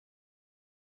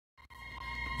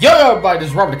Yo everybody, this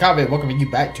is Robert the Convict, welcoming you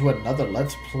back to another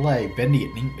Let's Play Bendy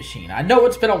and Ink Machine. I know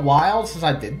it's been a while since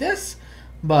I did this,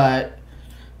 but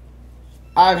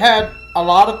I've had a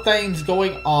lot of things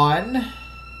going on.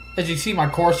 As you see, my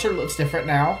Courser looks different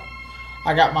now.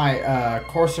 I got my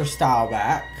Courser style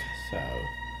back, so...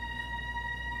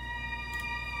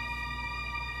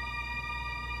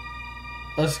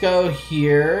 Let's go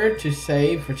here to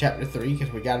save for Chapter 3,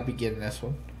 because we gotta begin this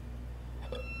one.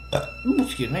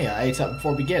 Excuse me, I ate something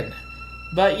before we begin.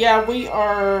 But yeah, we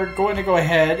are going to go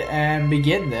ahead and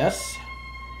begin this.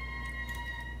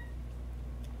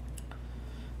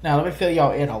 Now, let me fill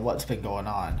y'all in on what's been going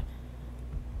on.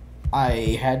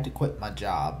 I had to quit my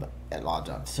job at Long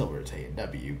John Silver's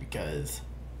A&W because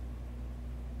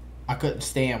I couldn't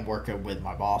stand working with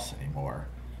my boss anymore.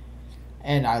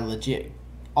 And I legit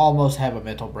almost have a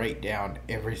mental breakdown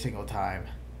every single time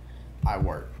I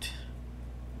worked.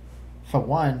 For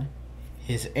one,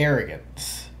 his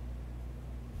arrogance.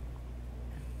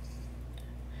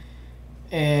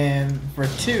 And for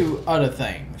two, other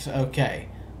things. Okay.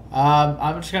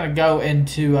 I'm just going to go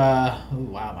into... oh,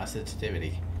 wow, my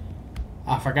sensitivity.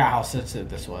 I forgot how sensitive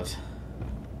this was.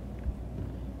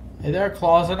 Is there a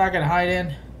closet I can hide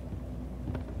in?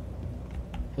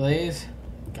 Please?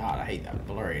 God, I hate that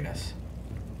blurriness.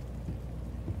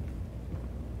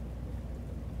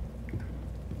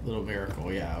 Little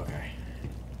miracle, yeah, okay.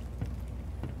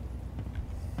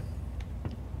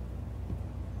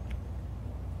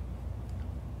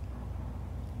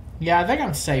 Yeah, I think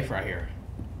I'm safe right here.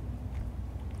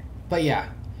 But yeah.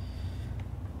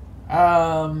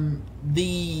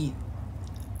 The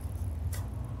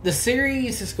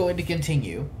series is going to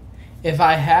continue. If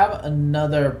I have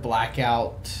another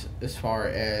blackout as far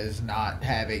as not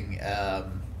having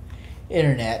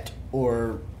internet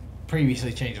or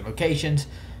previously changing locations,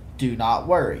 do not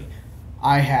worry.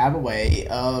 I have a way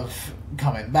of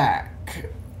coming back.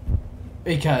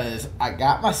 Because I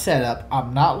got my setup.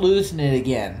 I'm not losing it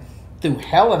again. Through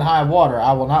hell and high water,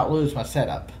 I will not lose my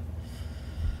setup.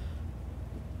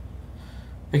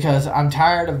 Because I'm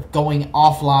tired of going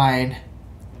offline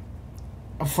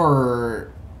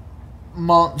for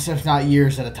months, if not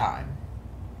years at a time.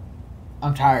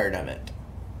 I'm tired of it.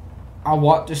 I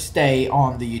want to stay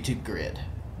on the YouTube grid.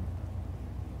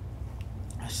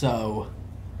 So,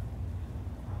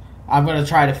 I'm going to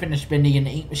try to finish Bendy and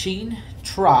the Ink Machine.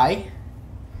 Try.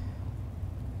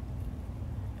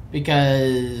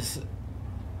 Because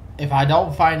if I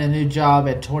don't find a new job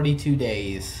in 22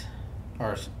 days,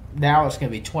 or now it's going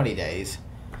to be 20 days,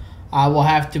 I will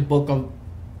have to book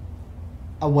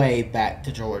a way back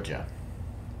to Georgia.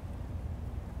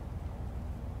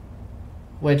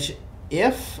 Which,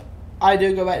 if I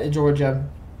do go back to Georgia,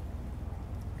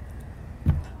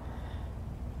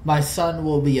 my son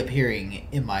will be appearing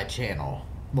in my channel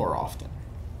more often.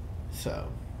 So...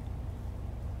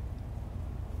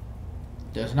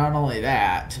 there's not only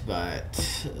that,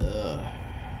 but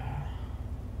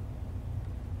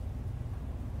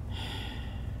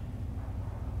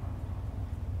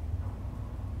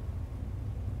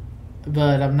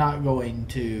but I'm not going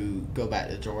to go back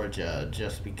to Georgia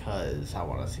just because I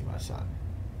want to see my son.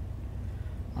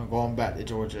 I'm going back to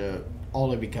Georgia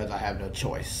only because I have no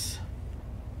choice.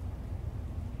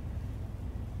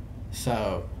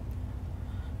 So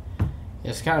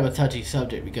it's kind of a touchy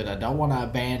subject because I don't want to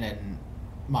abandon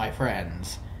my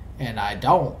friends, and I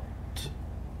don't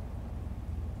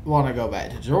want to go back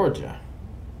to Georgia,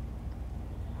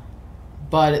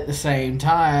 but at the same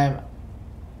time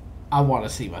I want to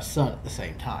see my son at the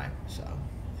same time, so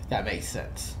if that makes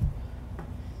sense.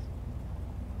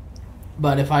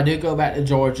 But if I do go back to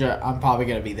Georgia, I'm probably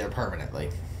going to be there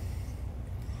permanently,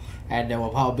 and there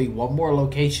will probably be one more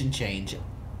location change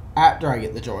after I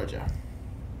get to Georgia.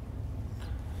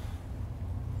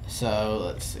 So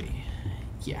let's see.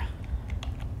 Yeah.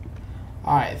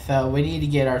 Alright, so we need to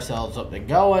get ourselves up and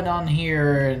going on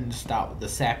here and stop with the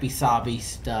sappy sobby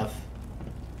stuff.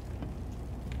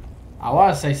 I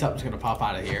want to say something's going to pop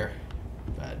out of here,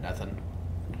 but nothing.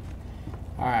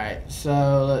 Alright,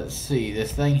 so let's see.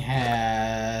 This thing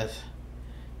has...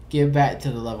 give back to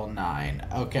the level 9.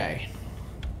 Okay.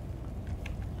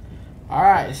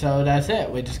 Alright, so that's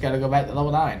it. We just got to go back to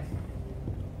level 9.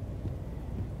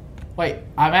 Wait,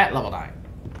 I'm at level 9.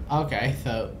 Okay,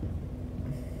 so...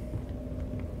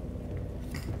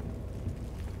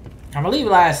 I believe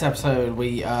last episode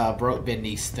we broke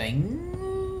Bendy's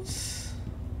things.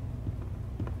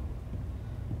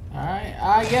 Alright,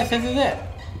 I guess this is it.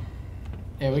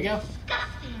 There we go.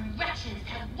 Disgusting wretches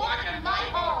have wandered my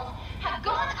halls, have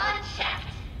gone unchecked,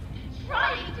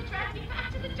 trying to drag me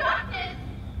back to the darkness.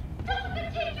 Don't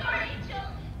continue, Angel.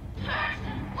 Curse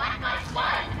and whack my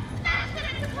swine.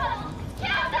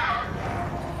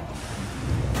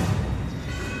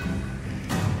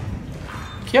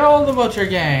 Kill the butcher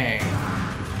gang.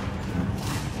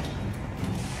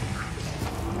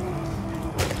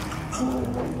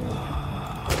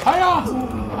 Hiya!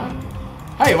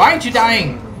 Hey, why aren't you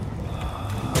dying?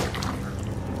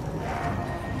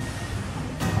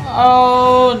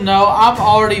 Oh no, I'm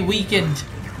already weakened.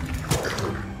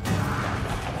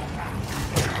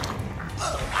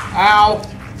 Ow.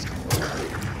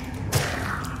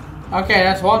 Okay,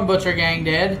 that's one butcher gang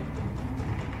dead.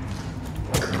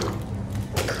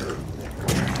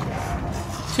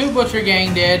 2 butcher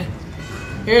gang dead.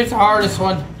 Here's the hardest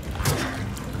one.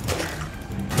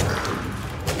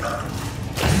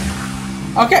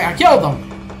 Okay, I killed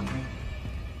them.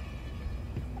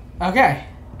 Okay.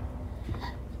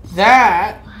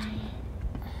 That.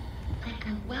 Like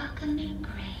a welcoming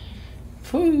grave.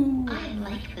 Phew. I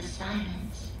like the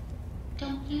silence.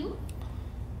 Don't you?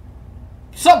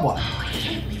 Somewhat. Oh, I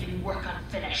hate leaving work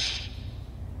unfinished.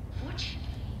 Fortunately,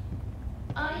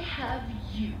 I have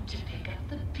you to pick up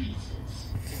the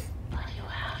pieces. But you'll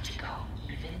have to go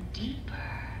even deeper.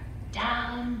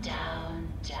 Down, down,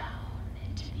 down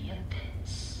into the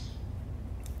abyss.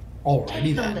 Alrighty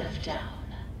Take the then. lift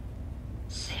down.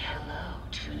 Say hello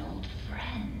to an old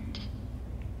friend.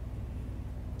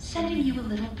 Sending you a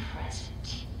little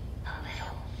present. A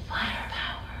little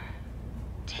firepower.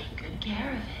 Take good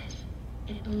care of it.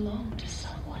 It belonged to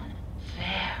someone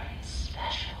very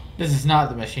special. This is not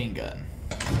the machine gun.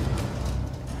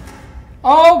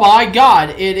 Oh my god,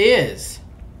 it is.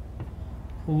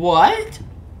 What?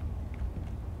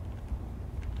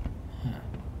 Huh.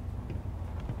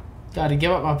 Gotta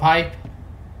give up my pipe.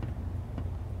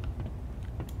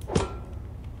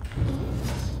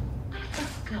 I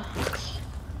forgot.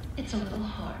 It's a little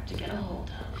hard to get a hold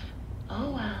of.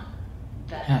 Oh well.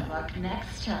 Better luck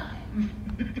next time.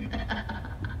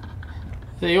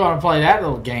 So you want to play that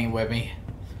little game with me?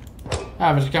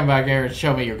 I'll just come back here and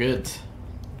show me your goods.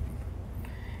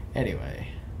 Anyway.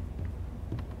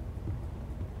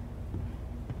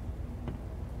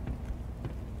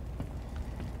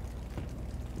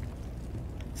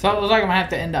 So it looks like I'm going to have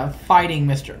to end up fighting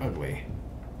Mr. Ugly.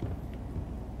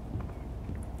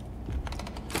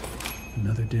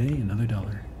 Another day, another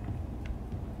dollar.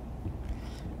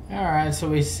 Alright, so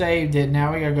we saved it.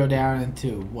 Now we gotta go down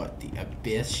into, what, the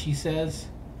abyss, she says?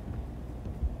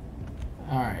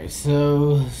 Alright,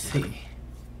 so, let's see.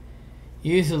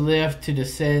 Use the lift to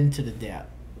descend to the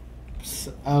depths.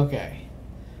 Okay.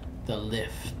 The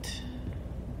lift.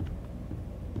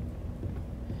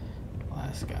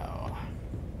 Let's go.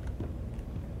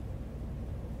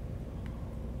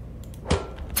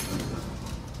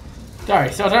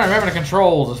 Sorry, still trying to remember the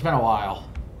controls. It's been a while.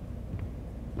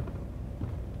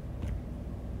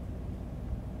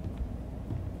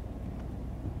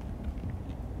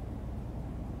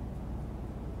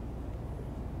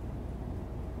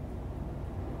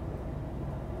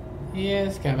 Yeah,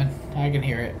 it's coming. I can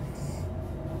hear it.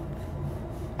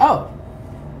 Oh!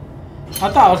 I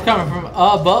thought it was coming from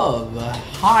above.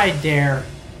 Hi there.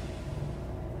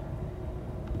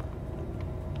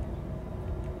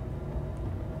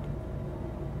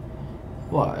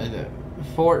 What is it?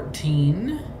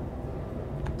 14?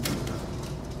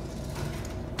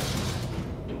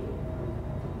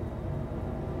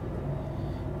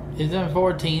 Isn't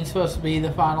 14 supposed to be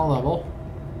the final level?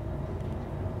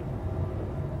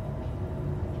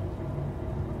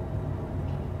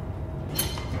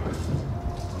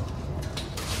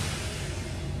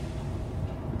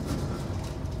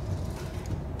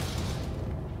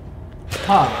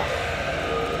 Huh.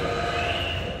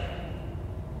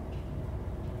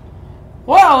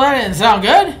 Well, that didn't sound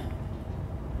good.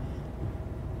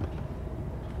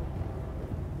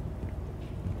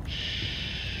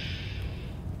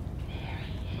 There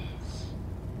he is.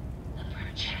 The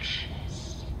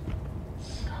projectionist.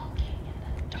 Skulking in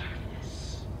the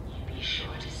darkness. You be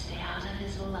sure to stay out of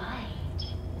his light.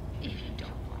 If you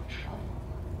don't want trouble,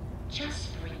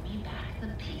 just bring me back the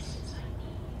pieces I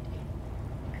need.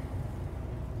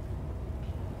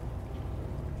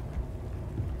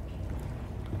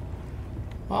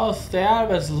 Well, stay out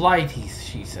of his light,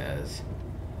 she says.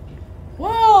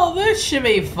 Well, this should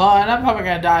be fun. I'm probably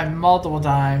gonna die multiple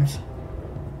times.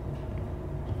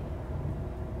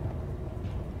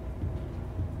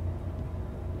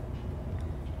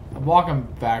 I'm walking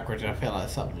backwards. I feel like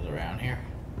something's around here.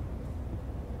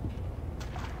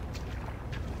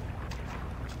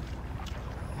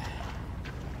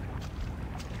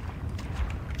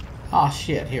 Oh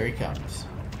shit, here he comes.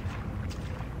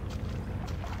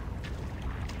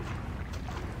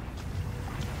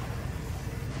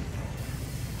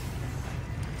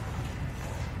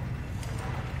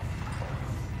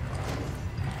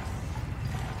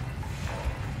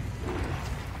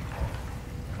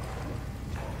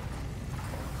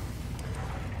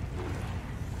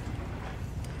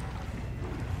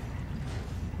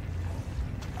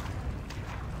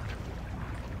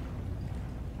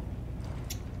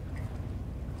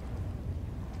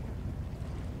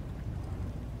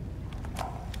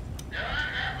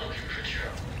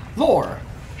 Lore.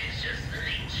 It's just the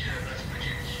nature of us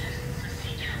projectionists to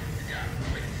seek out the dark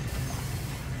places.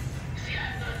 See,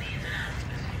 I've learned the ins and outs of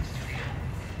this here studio.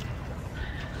 I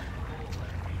know that more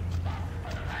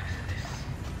on the backs of this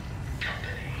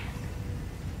company.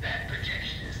 That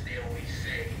projectionist, they always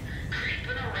say,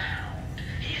 creeping around.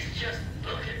 He's just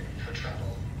looking for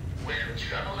trouble. Well,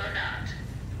 trouble or not,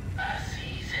 I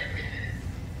sees everything.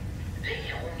 They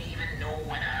don't even know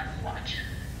when I'm watching.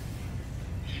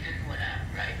 Even when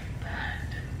I'm right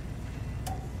behind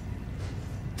them.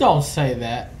 Don't say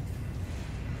that.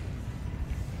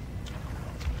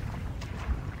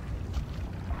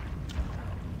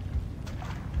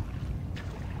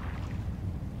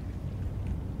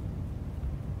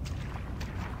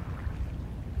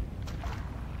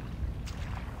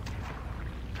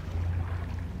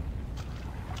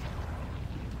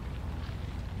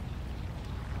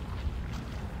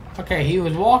 Okay, he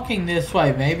was walking this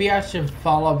way. Maybe I should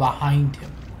follow behind him.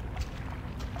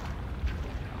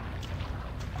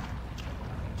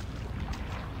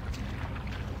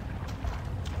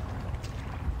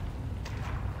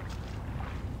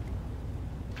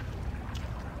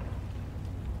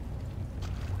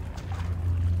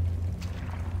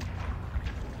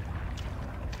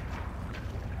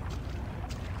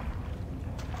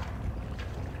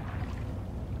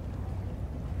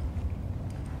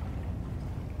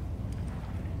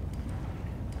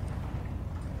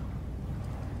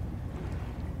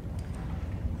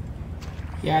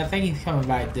 Yeah, I think he's coming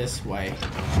back this way.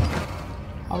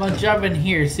 I'm gonna jump in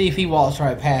here, see if he walks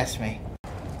right past me.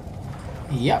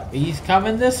 Yep, he's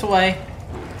coming this way.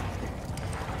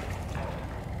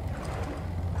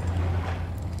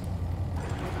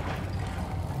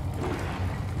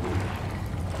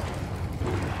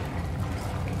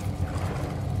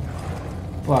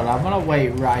 But I'm gonna wait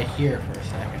right here for a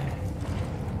second.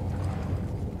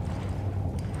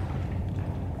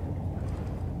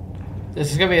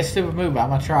 This is gonna be a stupid move, but I'm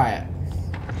gonna try it.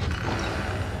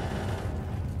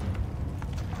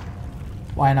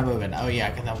 Why am I moving? Oh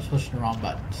yeah, because I was pushing the wrong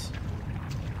buttons.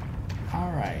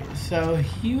 Alright, so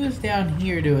he was down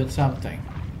here doing something.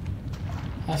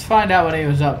 Let's find out what he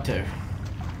was up to.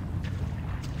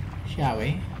 Shall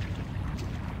we?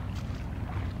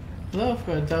 Look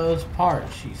for those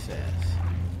parts, she says.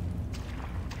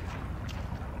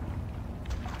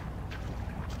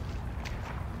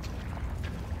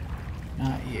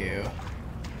 Not you.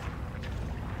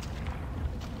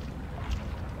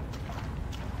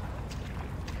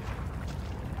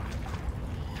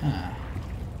 Huh.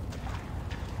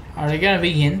 Are they gonna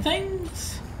be in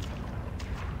things?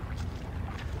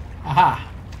 Aha!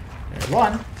 There's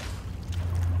one.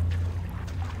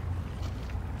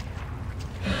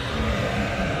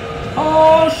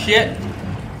 Oh shit!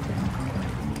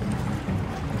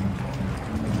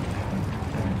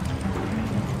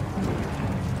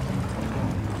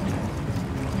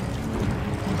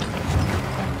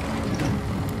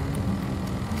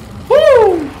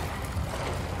 Woo!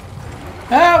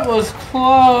 That was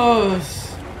close.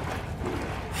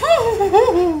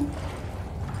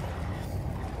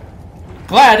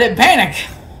 Glad I didn't panic.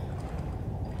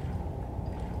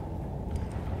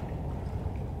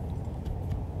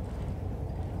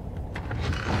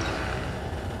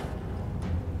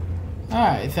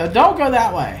 Alright, so don't go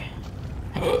that way.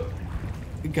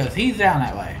 Because he's down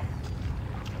that way.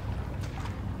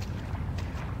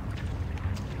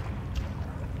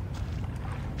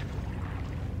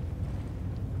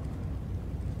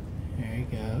 There he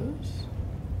goes.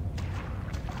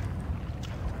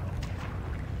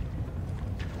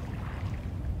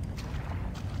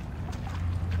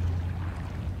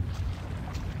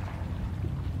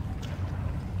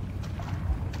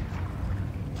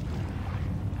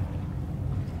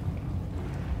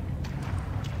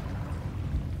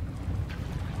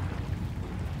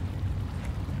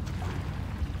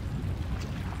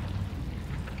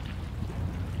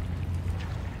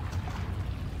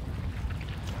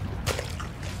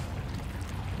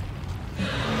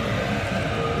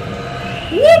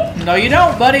 Whoop! No, you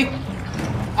don't, buddy.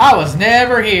 I was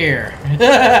never here.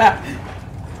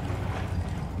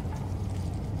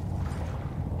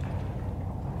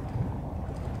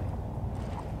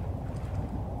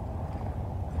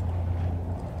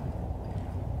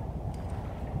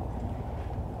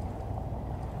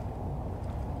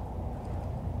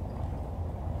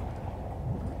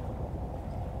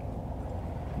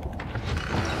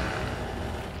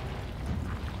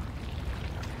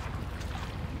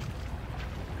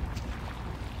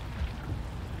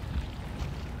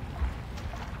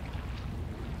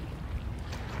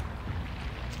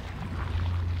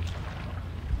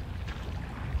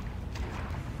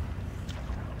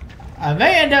 I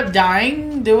may end up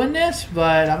dying doing this,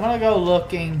 but I'm gonna go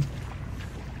looking.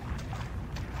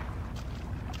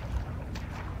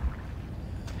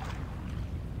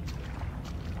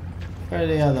 For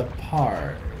the other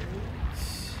parts.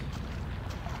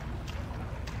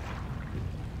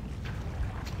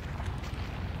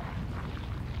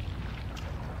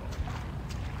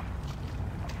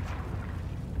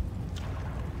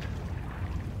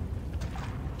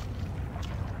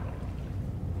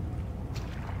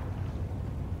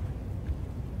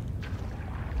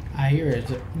 I hear his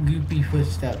goopy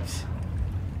footsteps.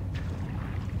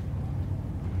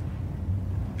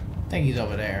 I think he's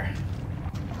over there.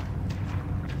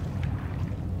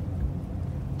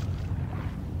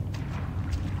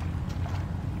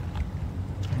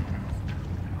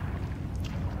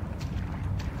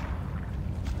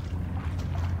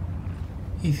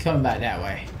 He's coming back that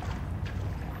way.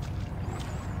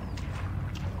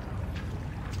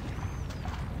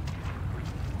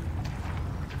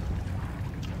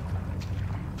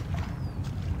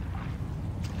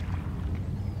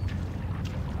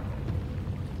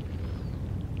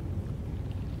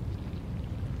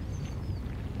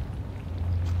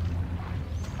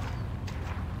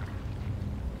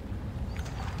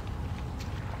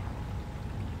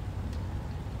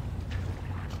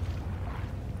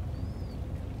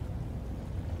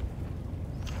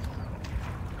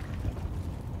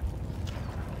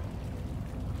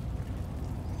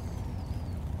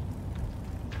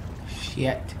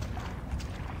 Shit.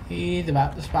 He's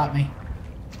about to spot me.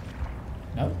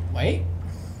 Nope, wait.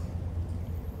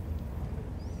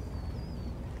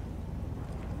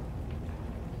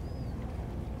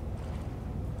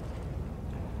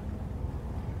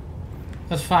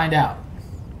 Let's find out.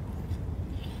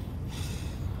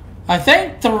 I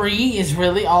think 3 is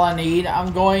really all I need.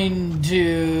 I'm going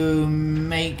to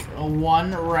make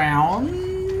 1 round.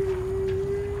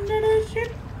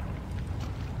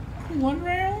 One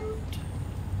round?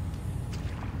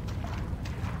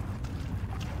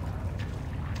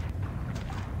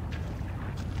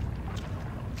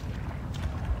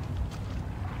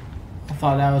 I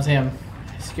thought that was him.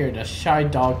 It scared the shy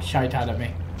dog shite out of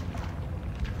me.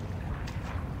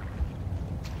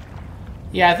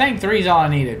 Yeah, I think 3 is all I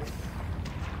needed.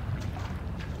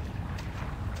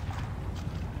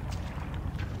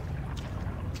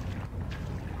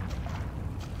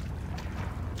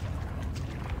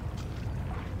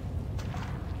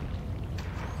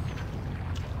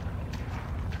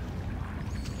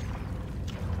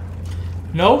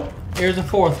 Nope, here's the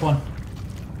 4th one.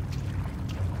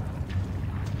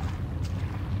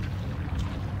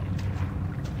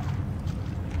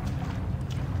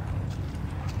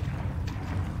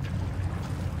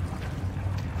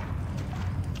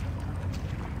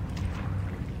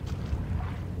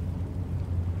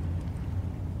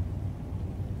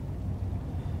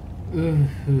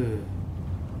 Ooh.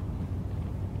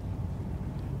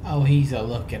 Oh, he's a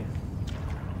looking.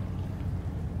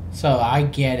 So I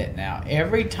get it now.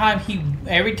 Every time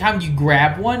you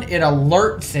grab one, it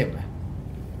alerts him.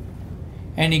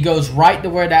 And he goes right to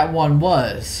where that one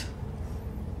was.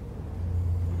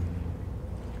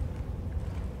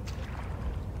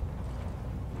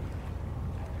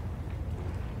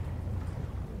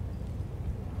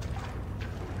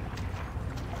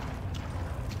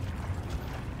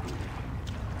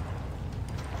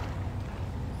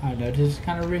 I know this is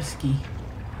kind of risky.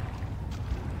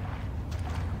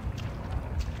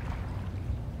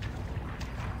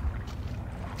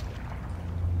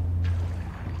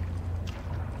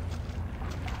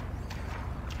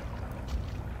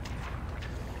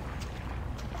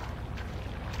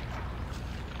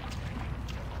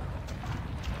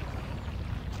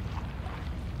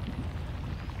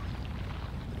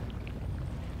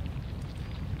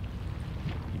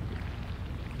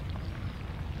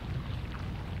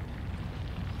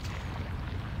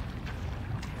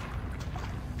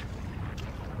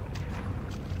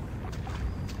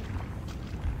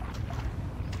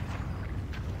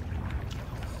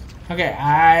 Okay,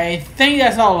 I think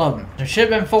that's all of them. There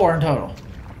should have been 4 in total.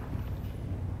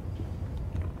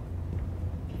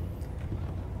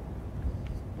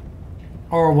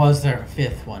 Or was there a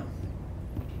 5th one?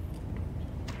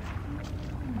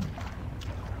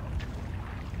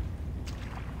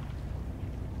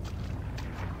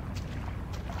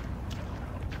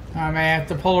 I may have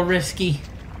to pull a risky.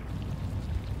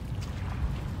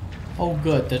 Oh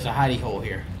good, there's a hidey hole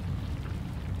here.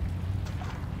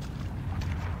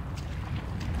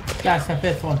 That's the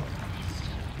 5th one.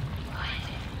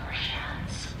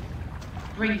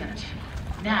 Bring them to me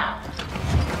now.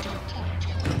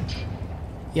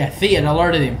 Yeah, Thea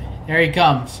alerted him. There he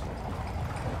comes.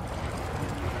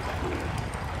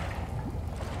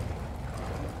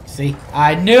 See?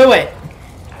 I knew it!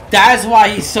 That's why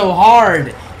he's so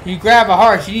hard. You grab a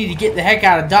heart, you need to get the heck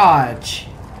out of Dodge.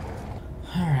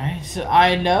 Alright, so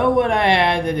I know what I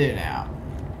had to do now.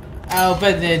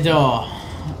 Open the door.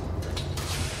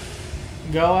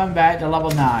 Going back to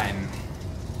level 9.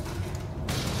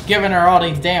 Giving her all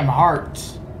these damn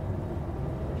hearts.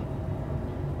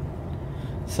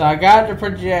 So I got the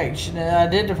projection. I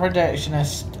did the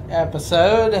projectionist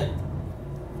episode.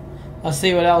 Let's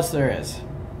see what else there is.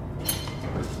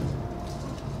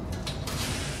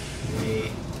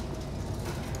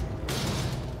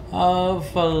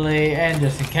 Hopefully, and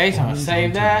just in case, I'm gonna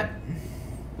save that.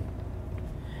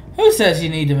 Who says you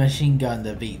need a machine gun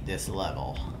to beat this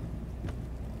level?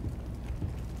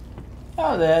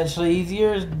 Oh, that's actually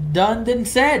easier done than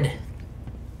said.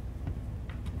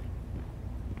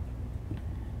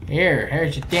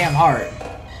 Here's your damn heart.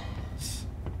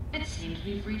 It seems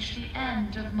we've reached the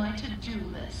end of my to-do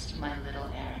list, my little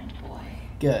errand boy.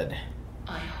 Good.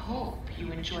 I hope you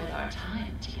enjoyed our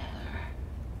time together.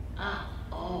 I'll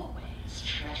always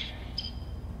treasure it.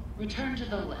 Return to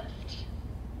the lift.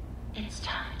 It's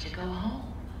time to go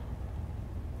home.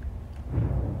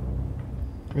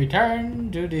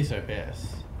 Return to the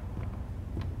surface.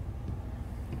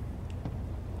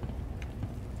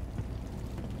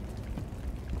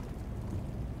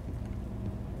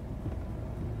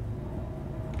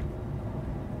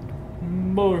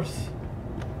 Boris.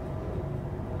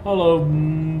 Hello,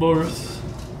 Boris.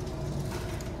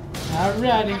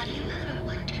 Alrighty. Have you ever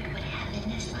wondered what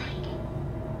heaven is like?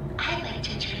 I like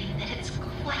to dream that it's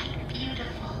quite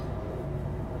beautiful.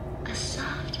 A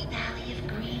soft valley of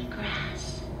green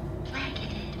grass,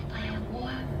 blanketed by a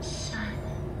warm sun.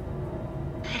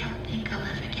 I don't think I'll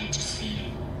ever get to see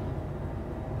it.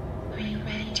 Are you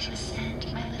ready to ascend,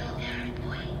 my little errand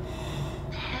boy?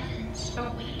 The heavens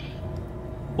are waiting.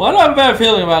 What I've been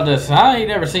feeling about this? I ain't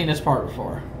never seen this part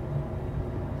before.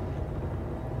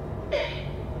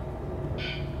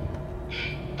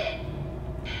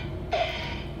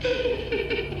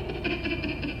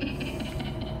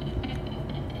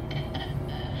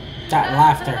 That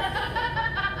laughter.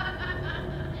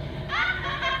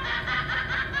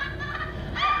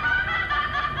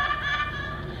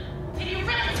 Did you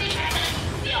really think I could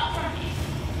steal from me?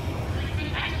 You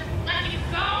think I just let you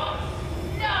go?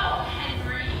 No,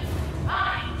 Henry. I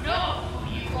know who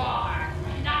you are,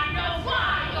 and I know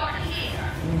why you're here.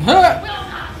 You will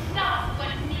not stop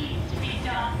what needs to be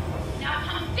done. Now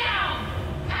come down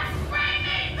and bring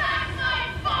me back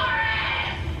my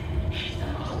forest. It's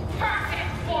the most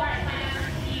perfect forest I've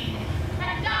ever seen,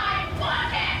 and I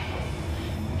want it.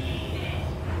 I need it.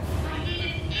 I need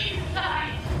it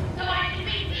inside, so I can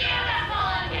be beautiful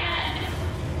again.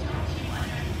 Don't you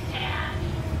understand?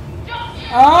 Don't you?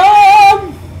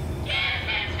 Give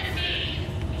him to me.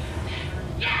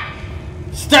 Yes.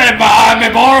 Stand behind me,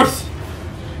 Boris.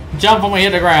 Jump when we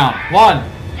hit the ground. 1,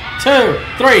 2,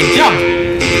 3, jump!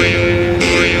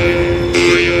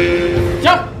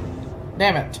 Jump!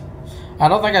 Damn it. I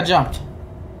don't think I jumped.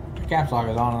 The caps lock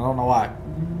is on, I don't know why.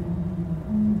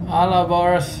 Hello,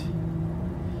 Boris.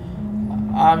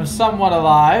 I'm somewhat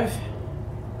alive.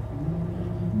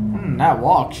 That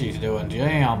walk she's doing,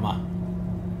 damn.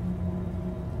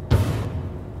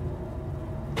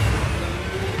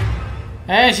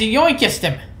 And she yoinked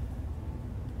him.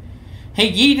 He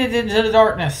yeeted into the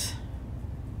darkness.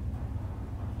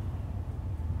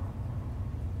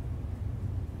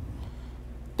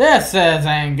 This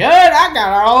isn't good. I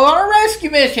got her all on a rescue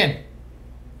mission.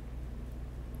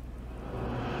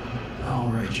 All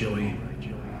right, Joey.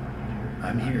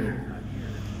 I'm here.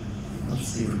 Let's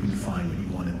see if we can find what you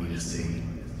wanted me to see.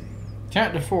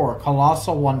 Chapter 4,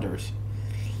 Colossal Wonders.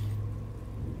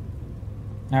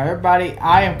 Now, everybody,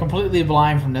 I am completely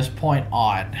blind from this point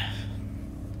on.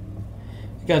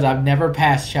 Because I've never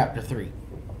passed Chapter 3.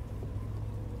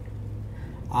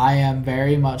 I am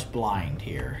very much blind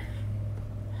here.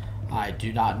 I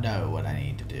do not know what I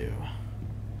need to do.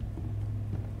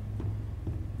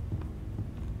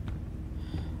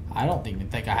 I don't even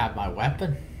think I have my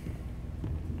weapon.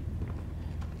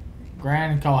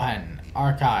 Grand Cohen,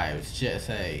 Archives,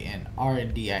 GSA, and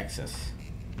R&D Access.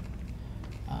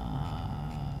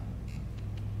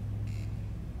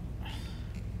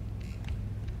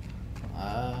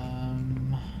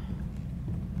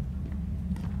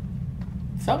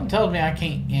 Something tells me I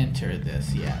can't enter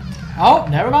this yet. Oh,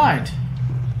 never mind.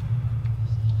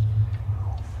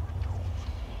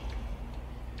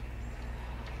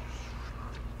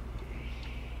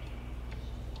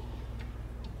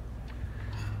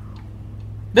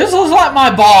 This looks like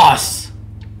my boss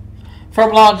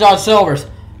from Long John Silver's.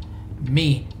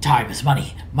 Me, time is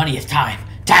money. Money is time.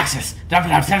 Taxes!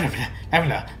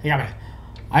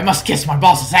 I must kiss my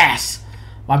boss's ass!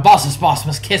 My boss's boss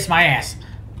must kiss my ass!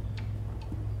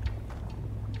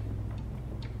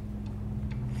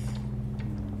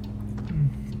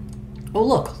 Oh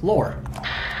look, lore.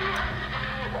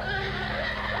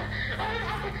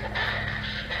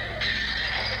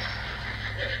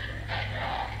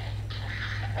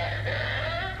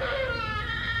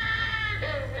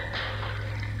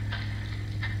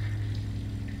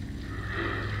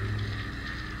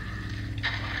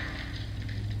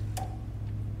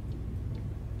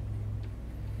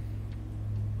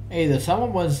 Either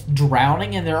someone was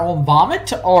drowning in their own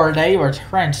vomit, or they were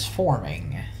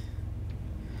transforming.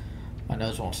 My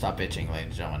nose won't stop itching, ladies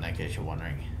and gentlemen, in case you're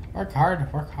wondering. Work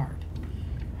hard, work hard.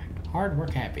 Hard,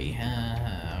 work happy.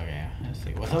 Okay, let's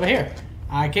see. What's over here?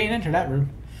 I can't enter that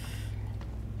room.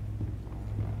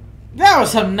 That was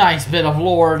some nice bit of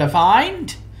lore to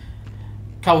find.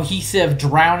 Cohesive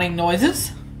drowning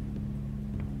noises.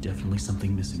 Definitely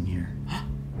something missing here.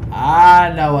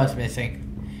 I know what's missing.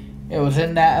 It was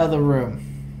in that other room.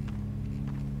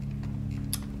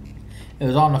 It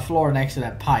was on the floor next to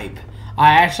that pipe.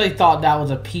 I actually thought that was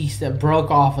a piece that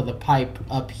broke off of the pipe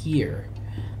up here.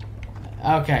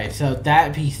 Okay, so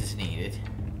that piece is needed.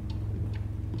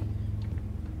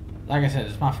 Like I said,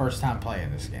 it's my first time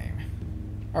playing this game.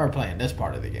 Or playing this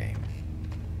part of the game.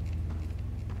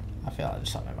 I feel like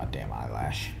there's something in my damn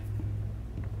eyelash.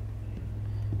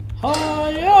 Oh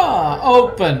yeah!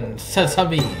 Open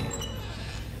sesame!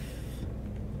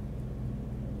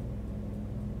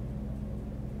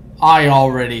 I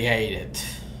already hate it.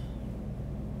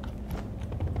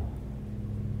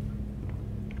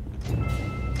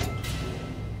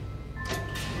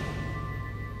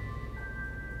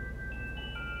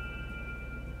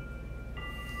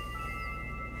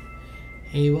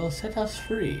 He will set us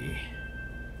free.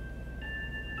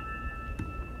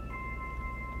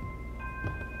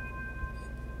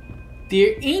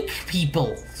 They're ink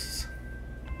peoples.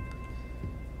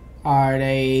 Are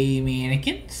they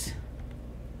mannequins?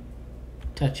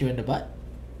 Touch you in the butt?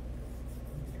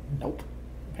 Nope.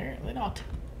 Apparently not.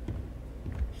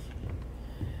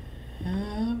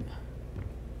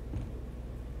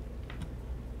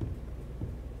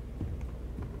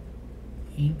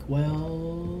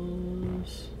 Inkwells.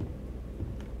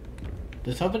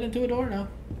 Does this open into a door? No.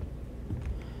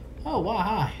 Oh, wow,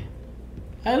 hi.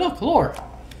 Hey, look, lore.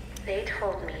 They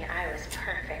told me I was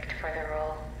perfect for the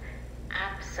role.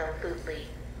 Absolutely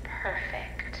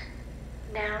perfect.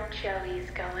 Now Joey's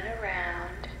going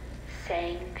around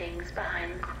saying things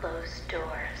behind closed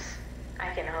doors.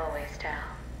 I can always tell.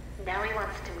 Now he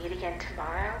wants to meet again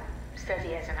tomorrow. Says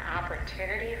he has an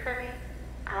opportunity for me.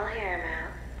 I'll hear him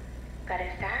out. But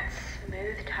if that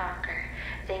smooth talker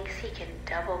thinks he can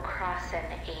double-cross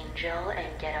an angel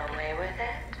and get away with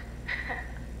it,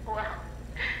 well,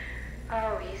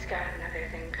 oh, he's got another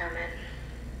thing coming.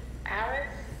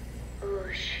 Alice? Ooh,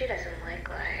 she doesn't like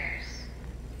liars.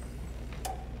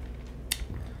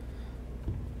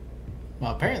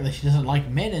 Well, apparently she doesn't like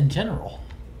men in general.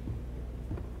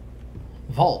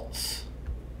 Vaults.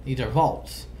 These are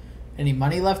vaults. Any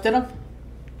money left in them?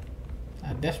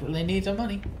 I desperately need some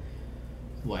money.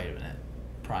 Wait a minute.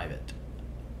 Private.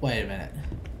 Wait a minute.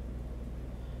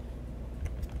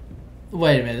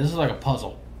 Wait a minute. This is like a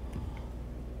puzzle.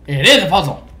 It is a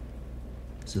puzzle!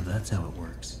 So that's how it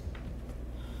works.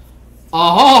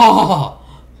 Oh!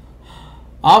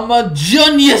 I'm a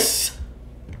genius!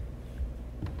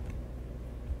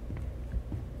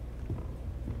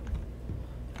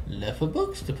 Left for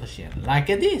books to push in, like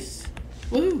this.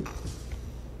 Woo!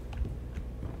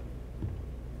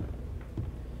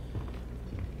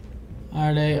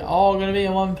 Are they all gonna be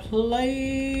in one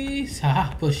place?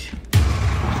 Haha, push.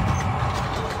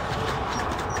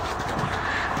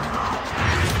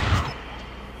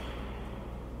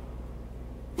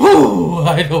 Woo!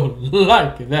 I don't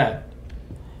like that.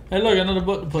 Hey, look, another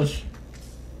button to push.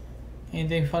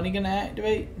 Anything funny gonna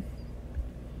activate?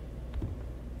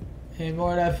 Any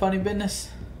more of that funny business?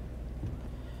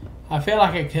 I feel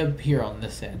like it could appear on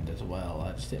this end as well.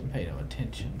 I just didn't pay no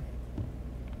attention.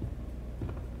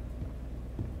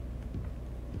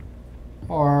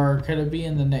 Or could it be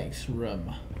in the next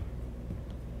room?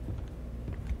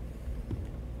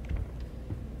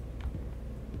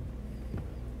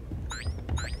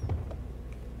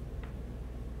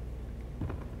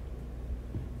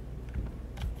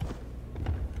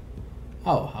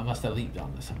 Oh, I must have leaped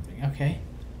onto something. Okay.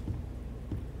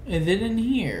 Is it in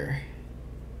here?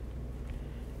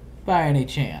 By any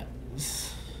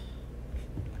chance?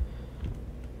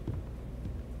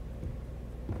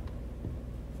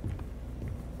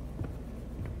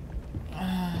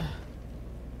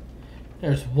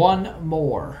 There's one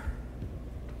more.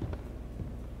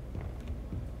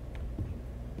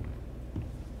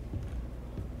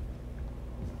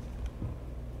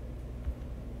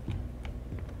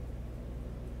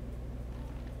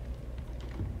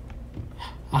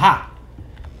 Aha!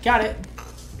 Got it.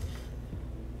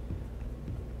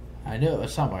 I knew it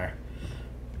was somewhere.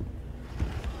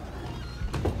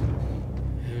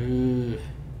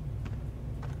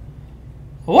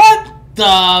 What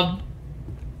the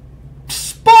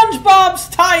SpongeBob's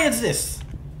tie is this?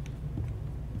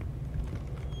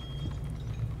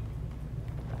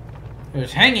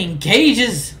 There's hanging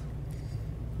cages,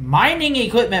 mining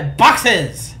equipment,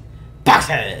 boxes,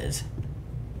 boxes.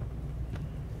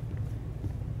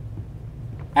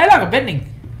 Hey, look, a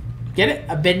bending. Get it?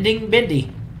 A bending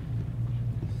Bendy.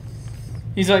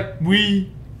 He's like, we.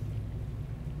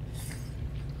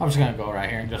 I'm just gonna go right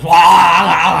here and just.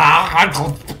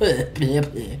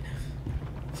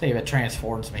 See if it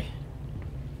transforms me.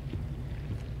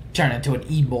 Turn into an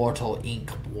immortal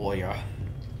ink warrior.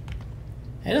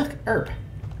 Hey, look, herb.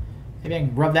 Maybe I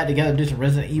can rub that together and do some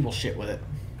Resident Evil shit with it.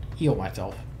 Heal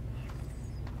myself.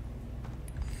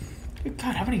 Good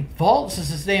God, how many vaults does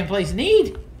this damn place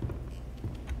need?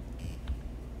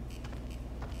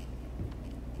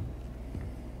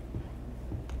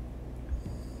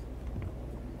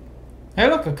 Hey,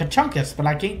 look, a Kachunkus, but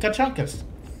I can't Kachunkus.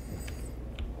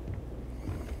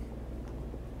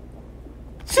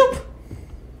 Soup!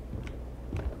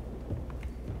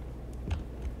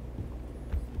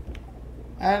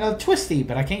 And a Twisty,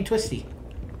 but I can't Twisty.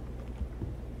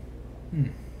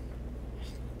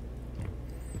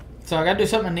 So I gotta do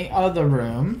something in the other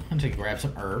room. I'm gonna grab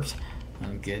some herbs.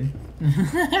 I'm good.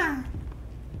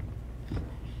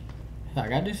 So I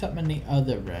gotta do something in the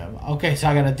other room. Okay, so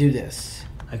I gotta do this.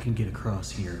 I can get across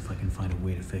here if I can find a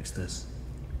way to fix this.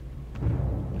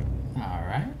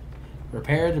 Alright.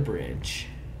 Repair the bridge.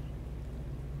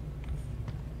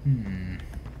 Can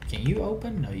you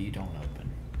open? No, you don't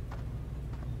open.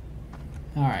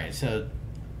 Alright, so...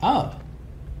 Oh!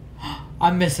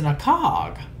 I'm missing a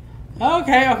cog!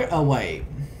 Okay, okay. Oh, wait.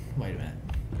 Wait a minute.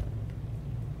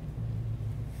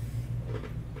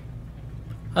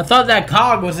 I thought that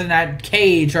cog was in that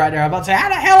cage right there. I'm about to say, how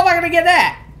the hell am I going to get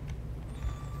that?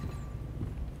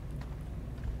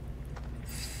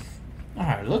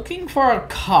 Alright, looking for a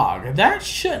cog. That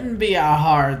shouldn't be a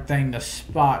hard thing to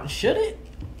spot, should it?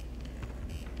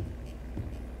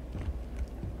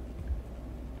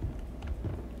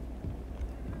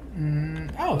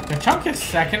 Oh,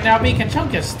 Kachunkus. That can now be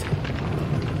Kachunkus.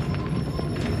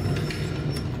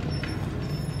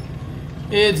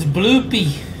 It's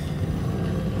Bloopy.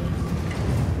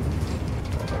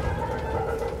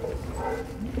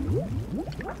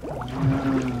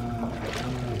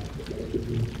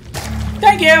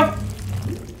 Thank you.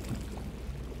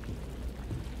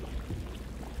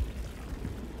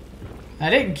 I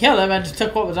didn't kill him, I just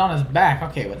took what was on his back.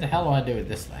 Okay, what the hell do I do with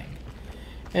this thing?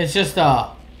 It's just a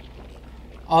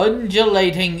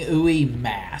undulating ooey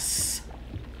mass.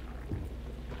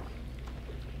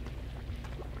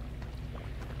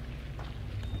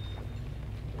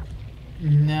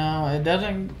 No, it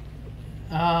doesn't. Did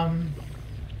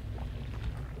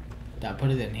I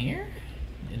put it in here?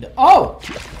 Oh!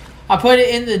 I put it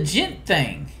in the gent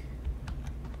thing.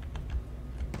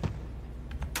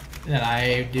 Did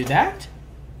I do that?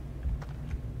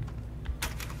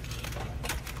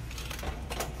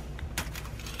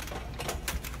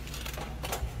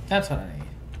 That's what I need.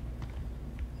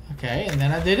 Okay, and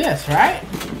then I do this, right?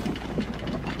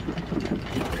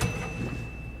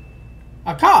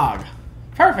 A cog.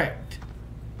 Perfect.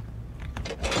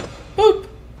 Boop.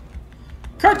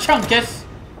 Kerchunkus.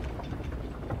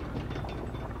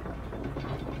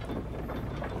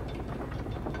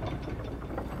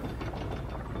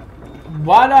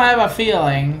 Why do I have a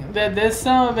feeling that this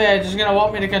son of a bitch is gonna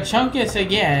want me to Kerchunkus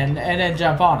again and then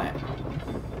jump on it?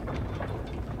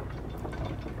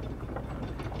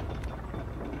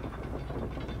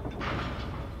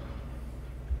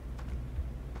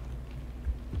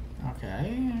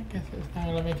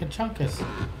 Chunkus.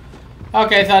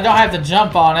 Okay, so I don't have to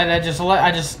jump on it. I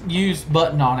just use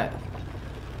button on it.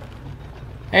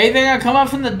 Anything gonna come up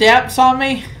from the depths on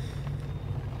me?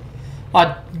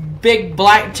 Like big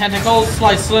black tentacles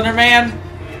like Slender Man?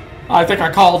 I think I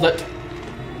called it.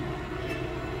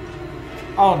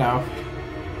 Oh no.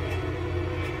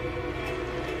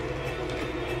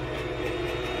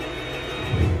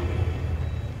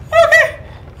 Okay.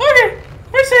 Okay.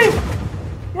 We're safe.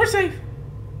 We're safe.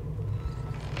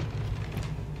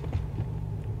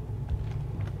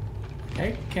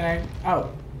 Okay, can I...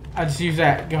 Oh, I just use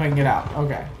that. Go ahead and get out.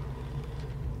 Okay.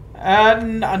 A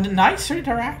nice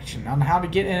interaction on how to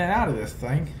get in and out of this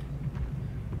thing.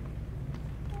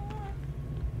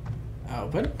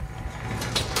 Open.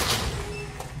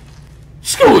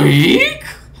 Squeak!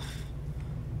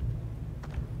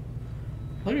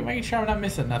 Look at making sure I'm not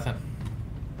missing nothing.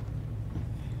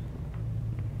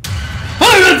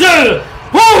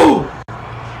 Woo!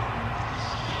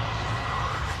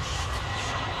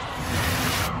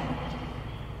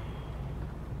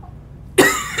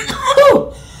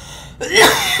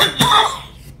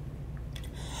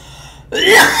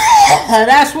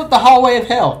 That's what the hallway of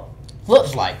hell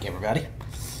looks like, everybody.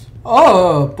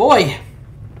 Oh boy.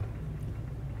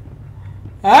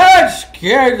 That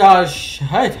scared the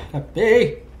shit out of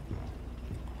me.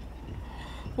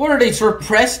 What are these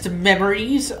repressed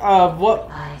memories of what?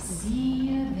 I see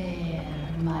you there,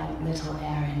 my little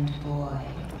errand boy.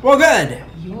 Well, good.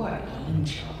 Your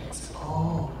angel is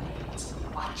always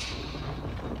watching.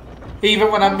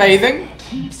 Even when I'm bathing? What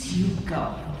keeps you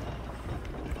going?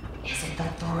 Is it the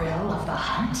thrill of the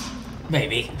hunt?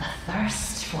 Maybe. The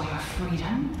thirst for your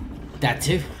freedom? That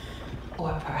too.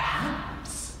 Or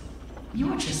perhaps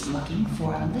you're just looking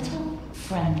for a little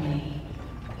friendly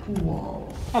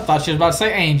wolf. I thought she was about to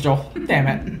say angel. Damn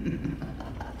it.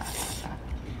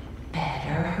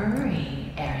 Better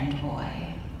hurry, errand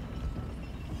boy.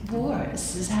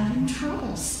 Boris is having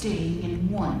trouble staying in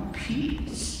one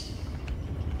piece.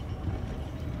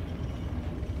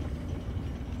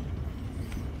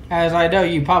 As I know,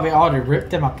 you probably already ripped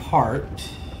them apart.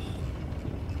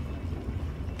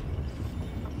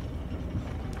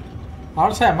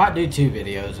 Honestly, I might do 2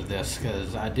 videos of this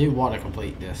because I do want to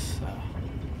complete this. So.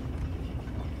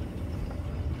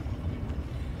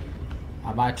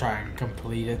 I might try and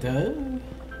complete it though.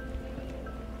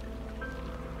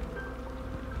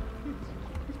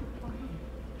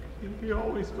 He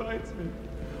always fights me.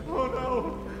 Oh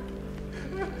no!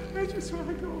 I just want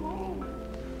to go home.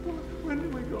 When do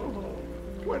we go home?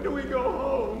 When do we go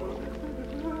home?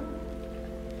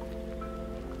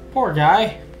 Poor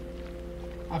guy.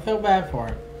 I feel bad for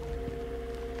him.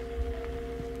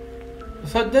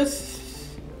 So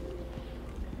this...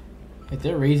 Is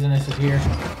there a reason this is here?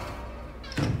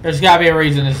 There's gotta be a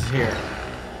reason this is here.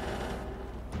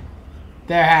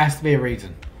 There has to be a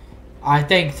reason. I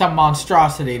think some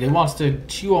monstrosity that wants to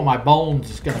chew on my bones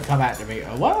is gonna come after me.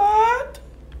 What?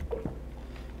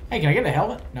 Hey, can I get a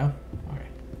helmet? No? Okay.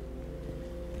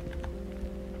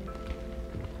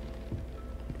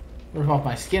 Rip off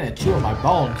my skin and chew on my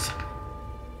bones.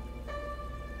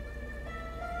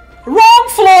 Wrong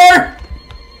floor!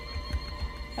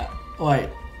 Wait.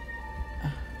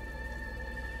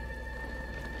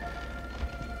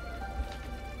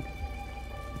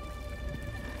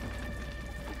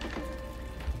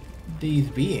 These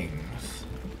beings.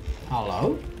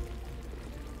 Hello?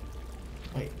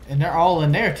 Wait, and they're all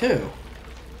in there too.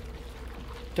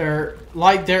 They're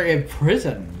like they're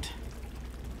imprisoned.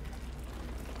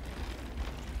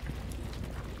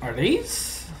 Are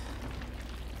these?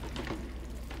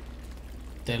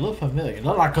 They look familiar. They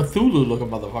look like Cthulhu looking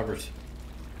motherfuckers.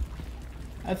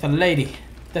 That's a lady.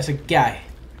 That's a guy.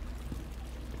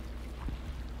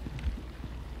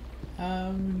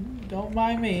 Don't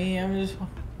mind me. I'm just...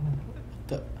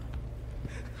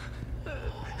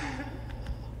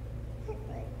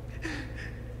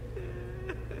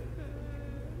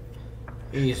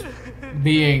 These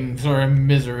beings are in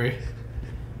misery.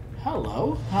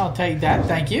 Hello. I'll take that.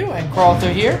 Thank you. And crawl through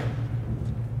here.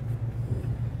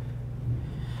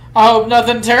 I hope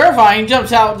nothing terrifying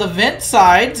jumps out the vent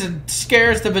sides and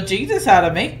scares the bejesus out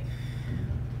of me.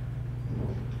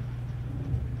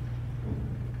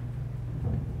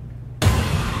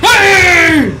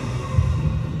 Hey!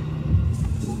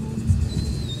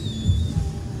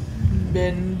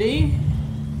 Bendy.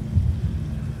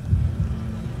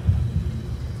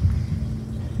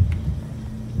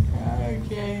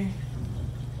 Okay.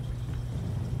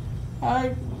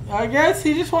 I guess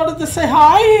he just wanted to say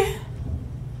hi.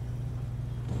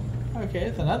 Okay,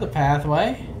 it's another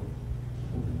pathway.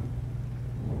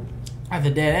 At the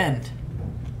dead end.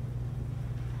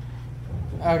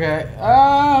 Okay,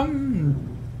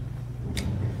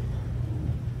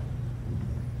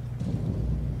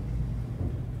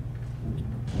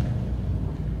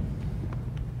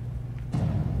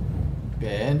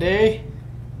 Bendy?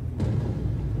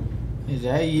 Is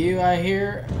that you I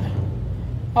hear?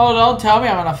 Oh, don't tell me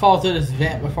I'm gonna fall through this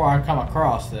vent before I come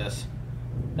across this.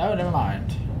 No, never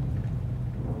mind.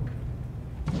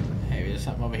 Maybe there's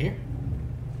something over here.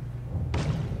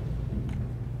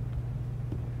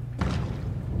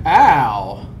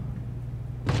 Ow!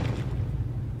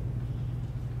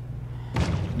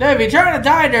 Dude, if you're trying to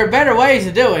die, there are better ways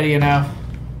to do it, you know.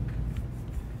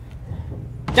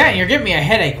 Dang, you're giving me a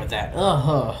headache with that.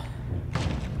 Ugh.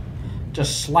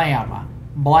 Just slam.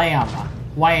 Blam.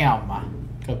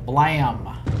 Wham.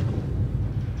 Kablam.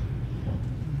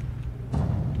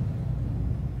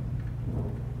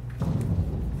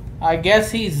 I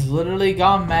guess he's literally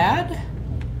gone mad?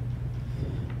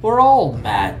 We're all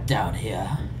mad down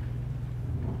here.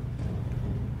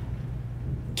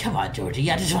 Come on, Georgie,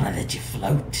 I just want to let you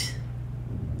float.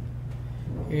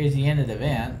 Here's the end of the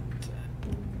event.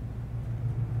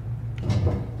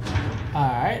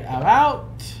 Alright, I'm out.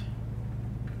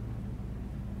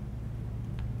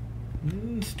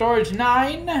 Storage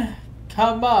 9,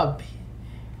 come up.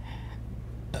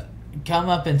 Come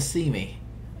up and see me.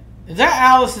 Is that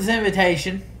Alice's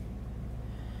invitation?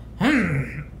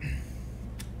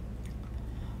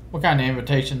 What kind of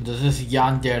invitation does this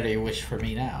yandere wish for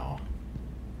me now?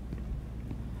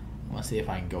 I want to see if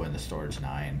I can go into storage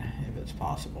 9, if it's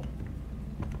possible.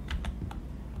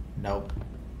 Nope.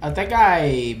 I think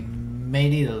I may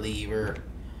need a lever.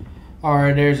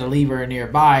 Or there's a lever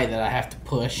nearby that I have to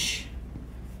push.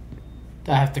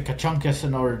 I have to kachunkus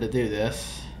in order to do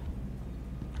this.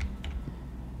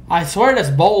 I swear this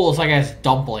bowl looks like it has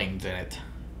dumplings in it.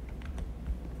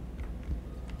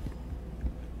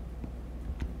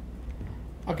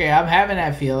 Okay, I'm having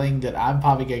that feeling that I'm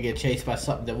probably going to get chased by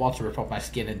something that wants to rip off my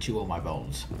skin and chew on my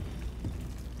bones.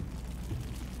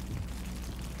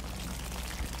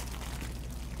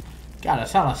 God, it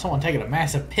sounds like someone taking a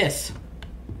massive piss.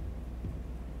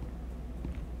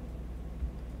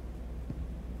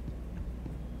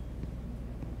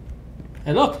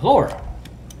 Hey look, Laura.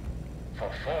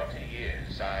 For 40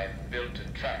 years I've built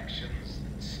attractions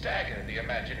that stagger the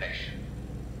imagination.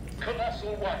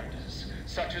 Colossal wonders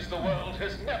such as the world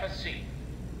has never seen.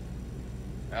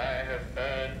 I have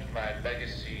earned my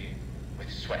legacy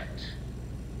with sweat.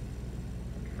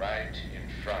 Right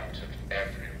in front of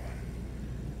everyone.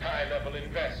 High-level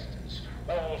investors,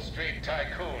 Wall Street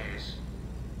tycoons.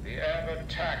 The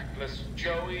ever-tactless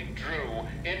Joey Drew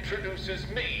introduces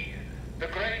me, the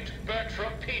great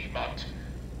Bertram Piedmont,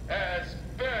 as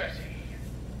Bertie,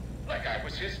 like I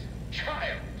was his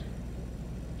child.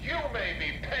 You may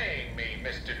be paying me,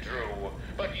 Mr. Drew,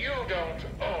 but you don't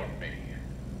own me.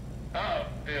 I'll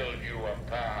build you a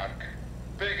park,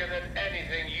 bigger than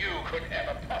anything you could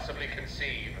ever possibly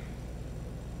conceive.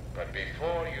 But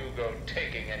before you go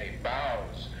taking any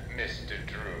bows, Mr.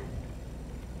 Drew,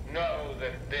 know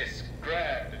that this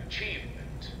grand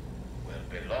achievement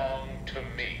will belong to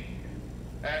me,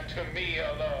 and to me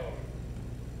alone.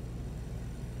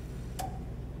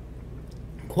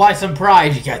 Quite some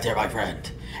pride you got there, my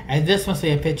friend. And this must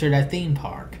be a picture of that theme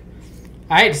park.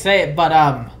 I hate to say it,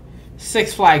 but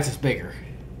Six Flags is bigger.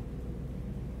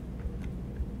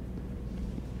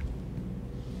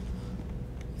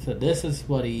 So this is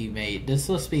what he made. This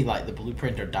must be like the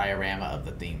blueprint or diorama of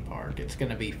the theme park. It's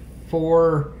going to be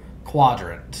 4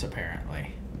 quadrants,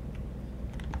 apparently.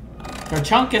 For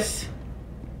Chunkus.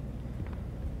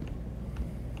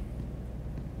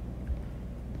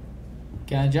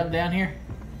 Can I jump down here?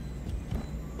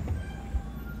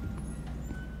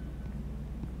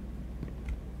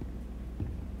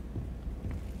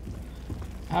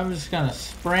 I'm just going to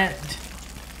sprint.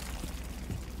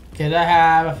 Because I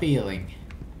have a feeling.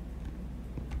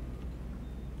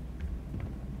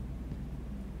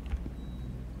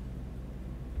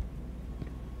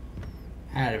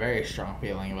 I had a very strong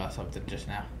feeling about something just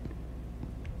now.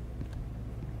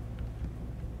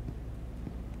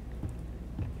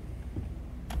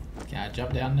 Can I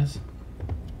jump down this?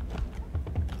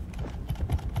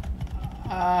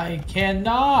 I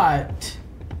cannot.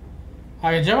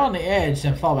 I can jump on the edge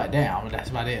and fall back down, but that's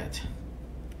about it.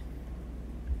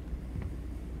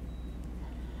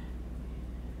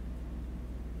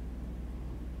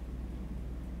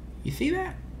 You see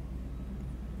that?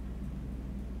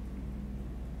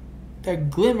 They're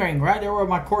glimmering right there where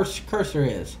my cursor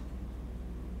is.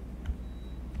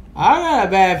 I got a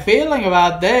bad feeling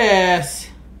about this.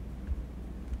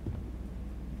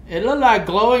 It looked like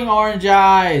glowing orange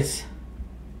eyes.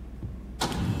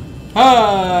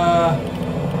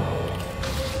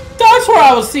 That's what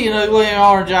I was seeing the glowing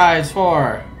orange eyes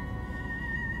for.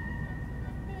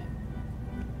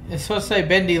 It's supposed to say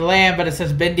Bendy Land, but it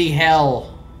says Bendy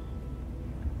Hell.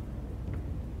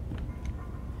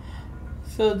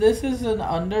 So this is an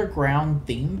underground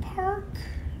theme park?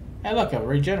 Hey look, a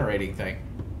regenerating thing.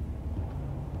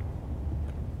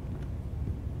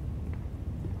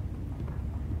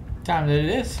 Time to do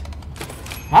this.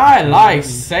 I like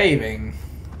saving.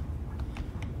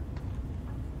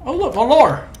 Oh look, more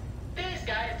lore. These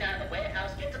guys down at the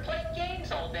warehouse get to play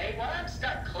games all day while I'm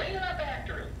stuck cleaning up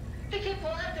after them. They keep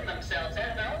locking themselves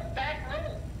out of their own back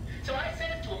room.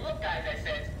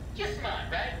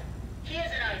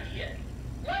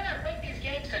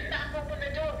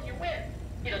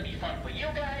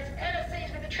 guys, and it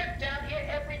saves me the trip down here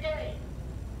every day.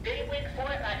 They went for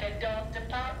it like a dog to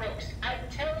pot roast. I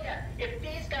tell ya, if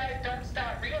these guys don't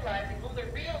start realizing who the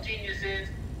real genius is,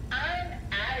 I'm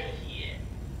out of here.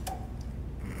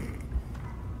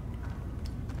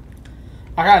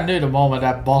 I kinda knew the moment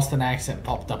that Boston accent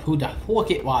popped up who the fuck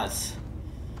it was.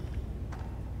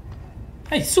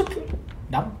 Hey, soup!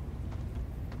 No.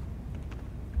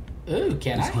 Ooh,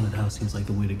 can This I? haunted house seems like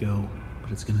the way to go,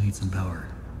 but it's gonna need some power.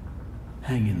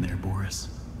 Hang in there, Boris.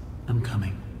 I'm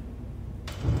coming.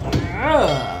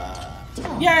 Oh,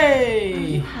 Are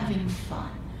Yay! you having fun?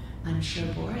 I'm sure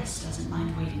Boris doesn't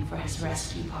mind waiting for his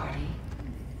rescue party.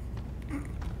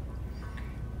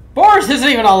 Boris isn't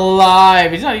even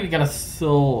alive. He's not even got a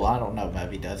soul. I don't know,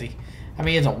 maybe does he? I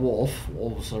mean, he's a wolf.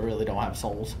 Wolves really don't have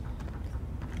souls.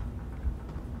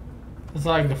 It's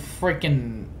like the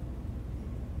freaking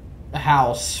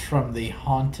house from the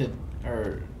haunted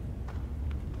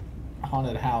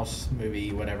house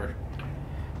movie, whatever.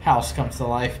 House comes to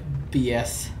life.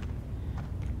 BS.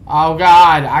 Oh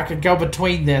god, I could go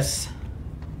between this.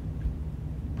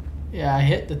 Yeah, I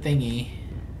hit the thingy.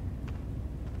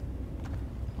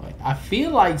 Wait, I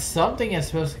feel like something is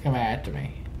supposed to come after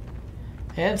me.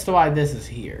 Hence why this is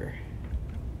here.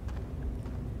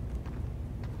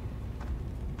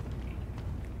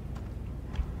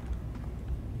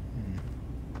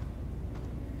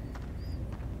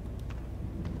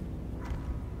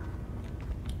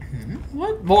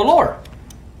 What? More lore.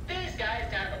 These guys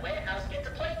down at the warehouse get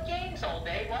to play games all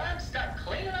day while I'm stuck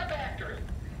cleaning up after them.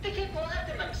 They keep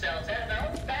locking themselves out of their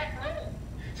own back room.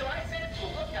 So I said to the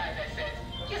look guys, I said,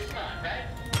 you're smart, right?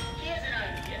 Here's an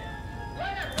idea.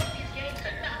 Why not run these games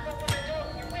to knock open the door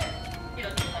when you win?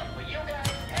 It'll be fun for you guys,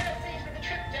 and it saves me the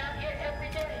trip down here every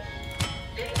day.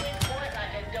 They win for it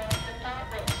like a dog to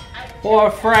pot roast. Or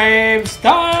frame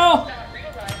style. Stop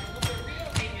realizing who the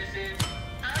real genius is.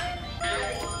 I'm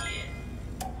out of here.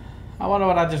 I wonder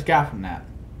what I just got from that.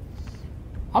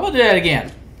 I'm gonna do that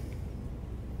again.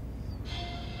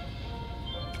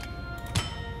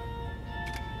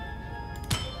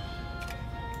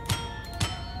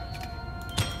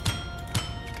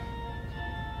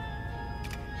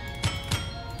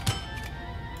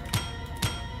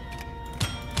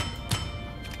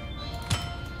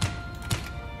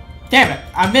 Damn it,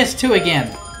 I missed 2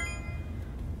 again.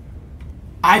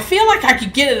 I feel like I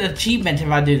could get an achievement if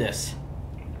I do this.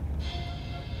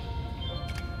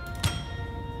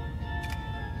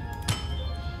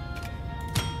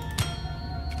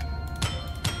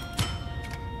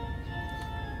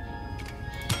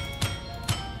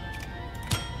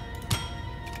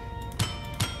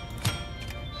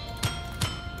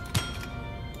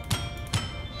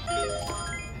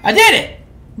 I did it!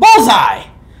 Bullseye!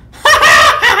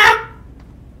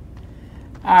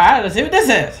 Alright, let's see what this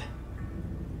is.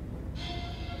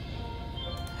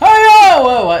 Hiya!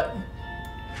 Whoa, what?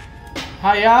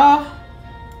 Hiya?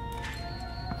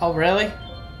 Oh, really?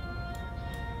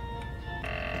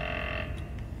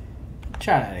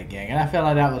 Try that again. And I feel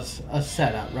like that was a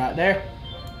setup right there.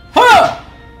 Huh!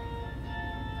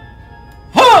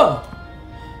 Huh!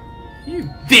 You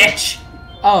bitch!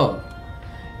 Oh.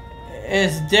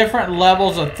 It's different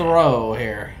levels of throw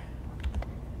here.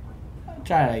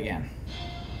 Try it again.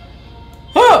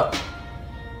 Huh!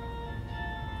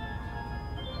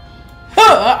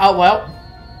 Huh! Oh, well.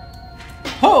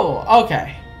 Oh,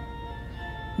 okay.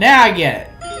 Now I get it.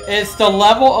 It's the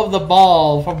level of the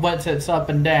ball from whence it's up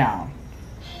and down.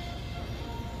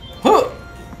 Huh!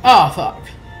 Oh, fuck.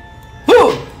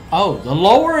 Huh! Oh, the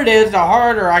lower it is, the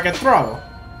harder I can throw.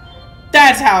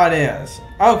 That's how it is.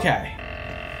 Okay.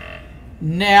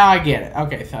 Now I get it.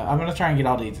 Okay, so I'm gonna try and get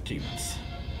all these achievements.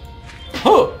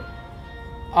 Huh!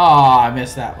 Oh, I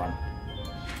missed that one.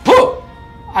 Huh!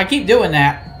 I keep doing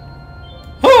that.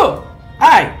 Huh!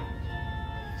 Hey!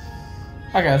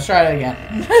 Okay, let's try it again.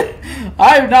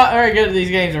 I'm not very good at these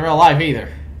games in real life either.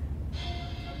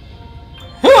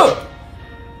 Huh!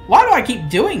 Why do I keep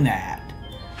doing that?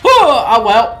 Huh! Oh,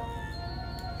 well.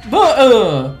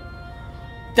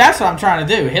 That's what I'm trying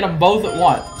to do. Hit them both at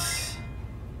once.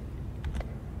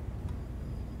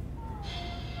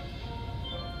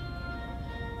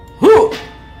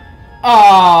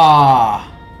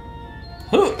 Ah.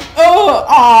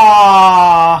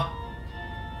 Ah.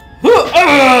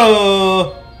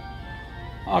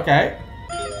 Okay.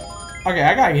 Okay,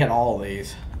 I gotta get all of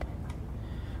these.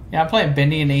 Yeah, I'm playing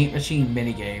Bendy and the Ink Machine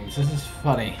mini games. This is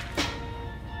funny.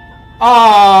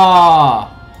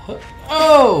 Ah.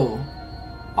 Oh.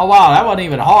 Oh wow, that wasn't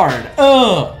even hard.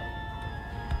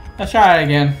 Let's try it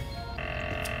again.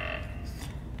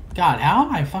 God, how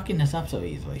am I fucking this up so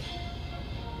easily?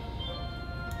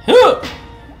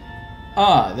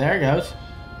 There it goes.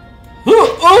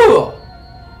 Ooh!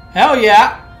 Hell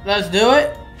yeah! Let's do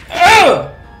it.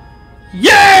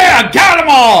 Yeah! Got them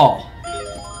all!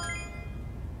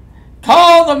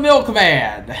 Call the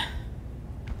milkman!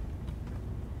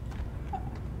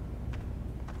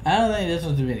 I don't think this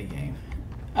was a mini game.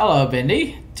 Hello,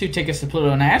 Bendy. 2 tickets to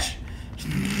Pluto Nash.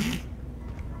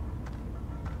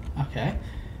 Okay.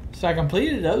 So I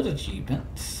completed those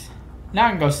achievements. Now I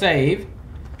can go save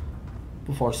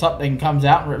before something comes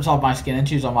out and rips off my skin and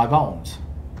chews on my bones.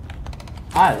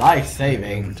 I like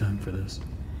saving. Overtime for this.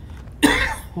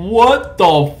 What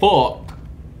the fuck?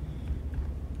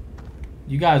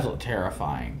 You guys look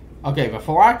terrifying. Okay,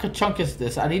 before I could chunkus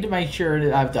this, I need to make sure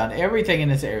that I've done everything in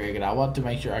this area, and I want to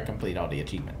make sure I complete all the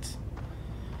achievements.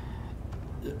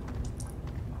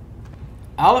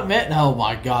 I'll admit, oh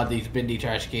my god, these Bendy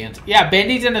trash cans. Yeah,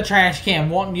 Bendy's in the trash can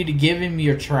wanting you to give him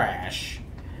your trash.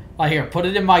 Like, here, put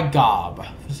it in my gob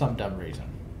for some dumb reason.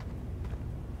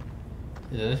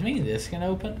 Does this mean this can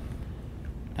open?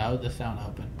 No, this don't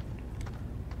open.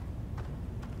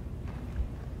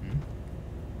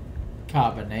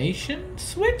 Combination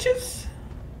switches?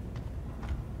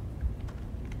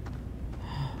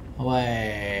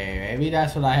 Wait, maybe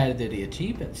that's what I had to do the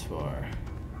achievements for.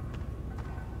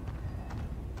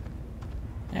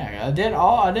 Yeah,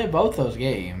 I did both those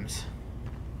games.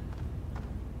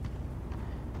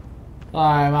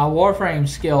 My Warframe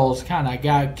skills kind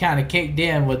of kicked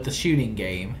in with the shooting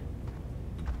game.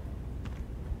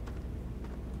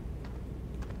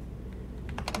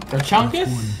 For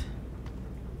Chunkus?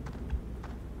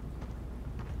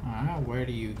 Alright, where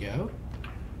do you go?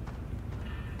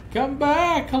 Come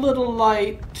back, a little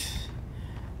light.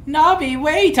 Navi,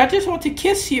 wait! I just want to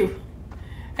kiss you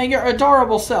and your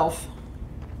adorable self.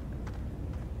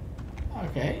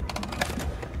 Okay.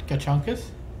 Kachunkus?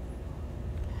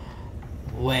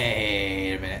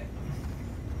 Wait a minute.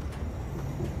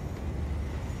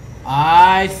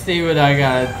 I see what I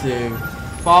gotta do.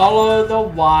 Follow the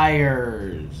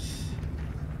wires.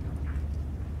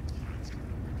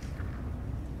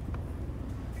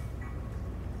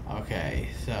 Okay,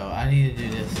 so I need to do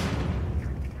this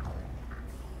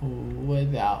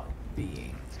without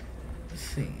being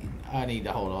seen. I need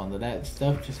to hold on to that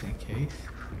stuff just in case.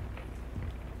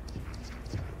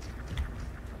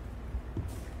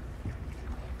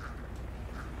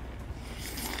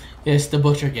 It's the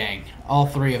Butcher Gang. All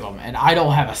 3 of them. And I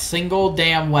don't have a single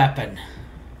damn weapon.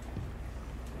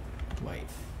 Wait.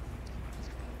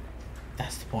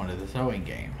 That's the point of the throwing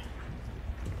game.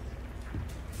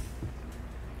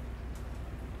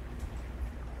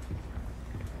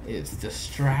 It's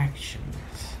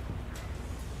distractions.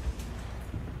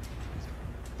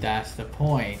 That's the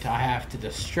point. I have to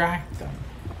distract them.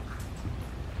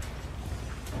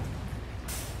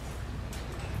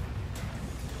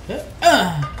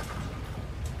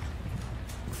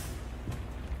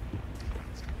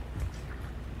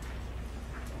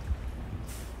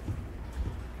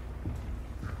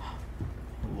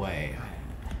 Wait.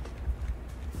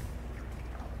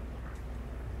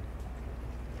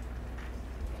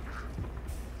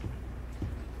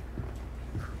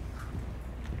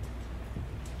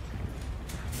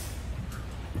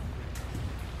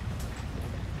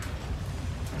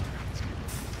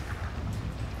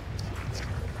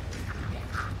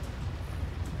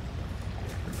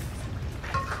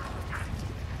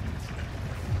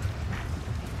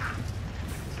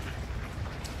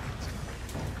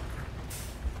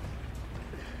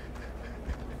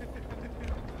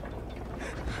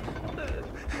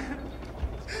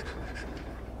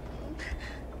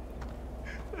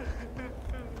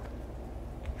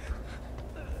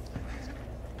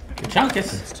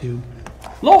 Chunkus. That's 2.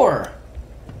 Lower.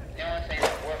 The only thing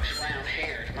that works around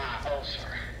here is my ulcer.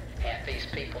 Half these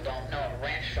people don't know a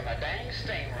wrench from a dang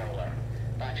steamroller.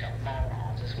 Bunch of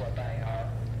morons is what they are.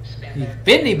 These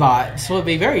Bendy bots would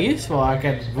be very useful. I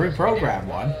could reprogram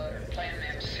one. Playing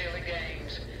them silly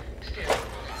games. Still,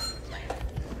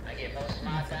 I give most of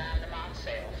my time to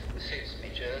myself. It suits me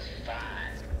just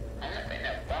fine. Only thing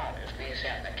that bothers me is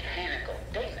that mechanical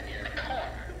demon in the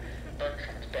corner.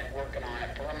 Bertram's been working on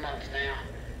it for a month now.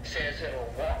 Says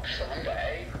it'll walk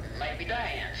someday, maybe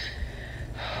dance.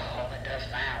 All it does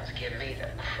now is give me the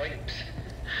creeps.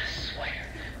 I swear,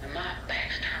 when my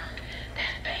back's turned,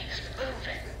 that thing's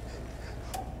moving.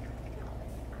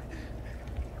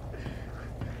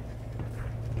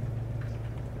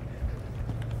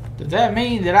 Does that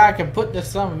mean that I can put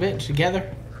this son of a bitch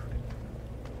together?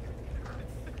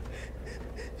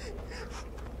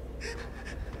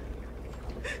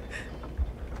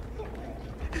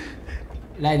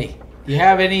 Lady, do you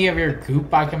have any of your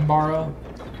goop I can borrow?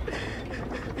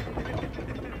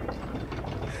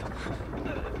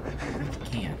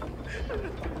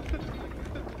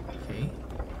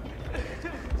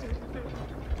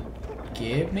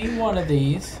 Give me one of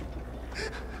these.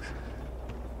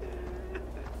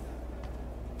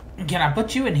 Can I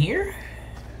put you in here?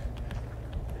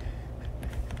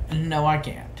 No, I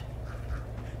can't.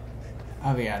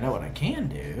 I mean, I know what I can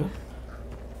do.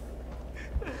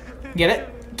 Get it?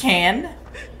 Can.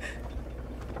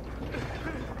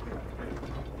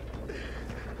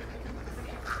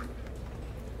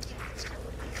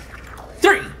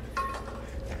 Three.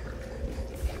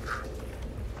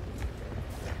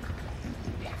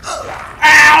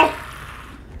 Ow!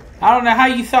 I don't know how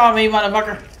you saw me,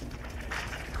 motherfucker.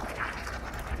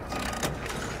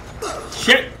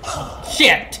 Shit.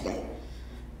 Shit.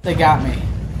 They got me.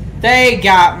 They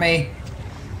got me.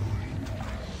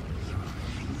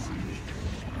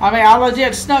 I mean, I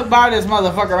legit snuck by this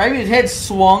motherfucker. Maybe his head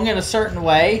swung in a certain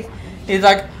way. He's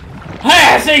like,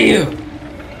 hey, I see you!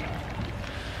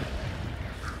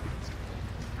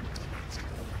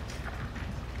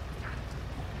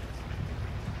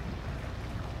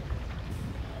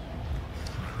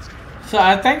 So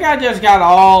I think I just got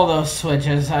all those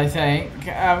switches, I think.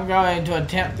 I'm going to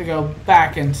attempt to go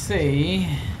back and see.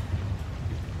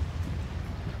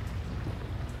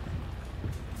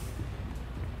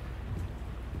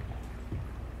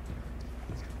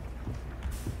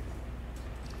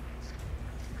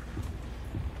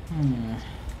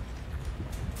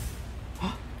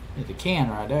 There's a can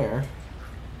right there.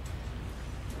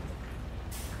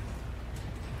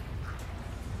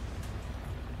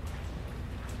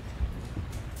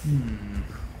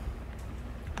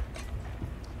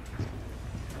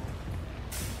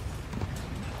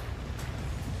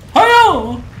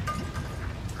 Hello!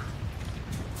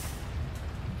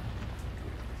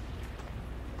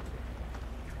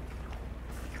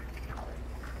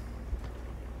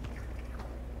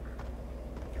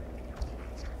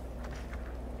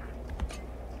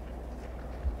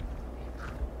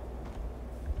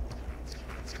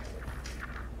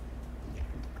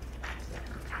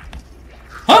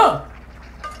 Huh!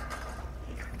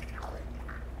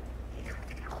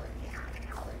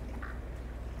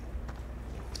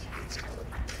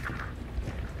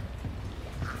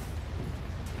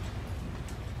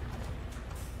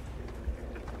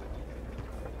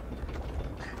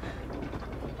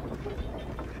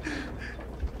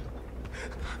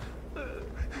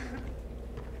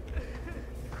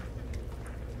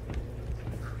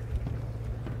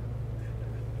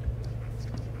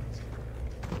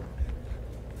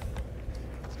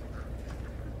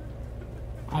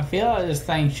 I feel like this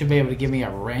thing should be able to give me a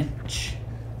wrench.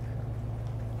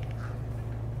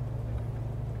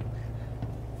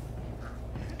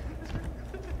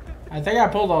 I think I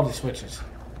pulled all the switches.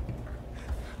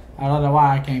 I don't know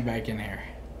why I came back in here.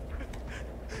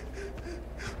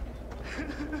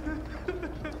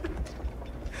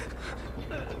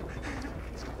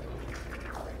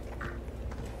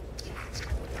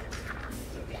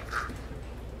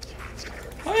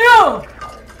 Oh, no!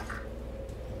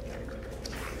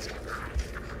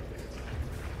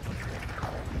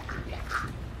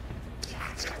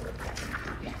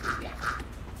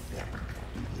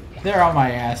 They're on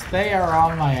my ass. They are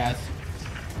on my ass.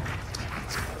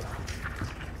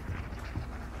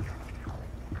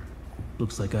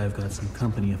 Looks like I've got some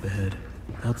company up ahead.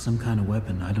 Without some kind of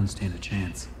weapon, I don't stand a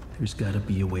chance. There's gotta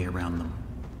be a way around them.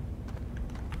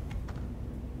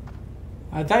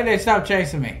 I think they stopped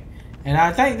chasing me. And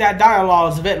I think that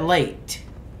dialogue is a bit late.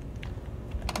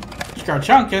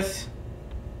 Scarchunkus.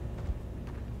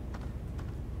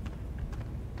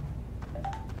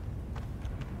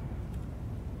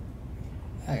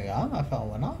 There you go, my phone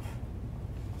went off.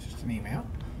 It's just an email.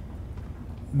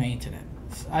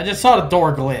 Maintenance. I just saw the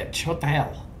door glitch. What the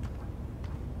hell?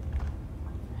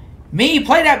 Me,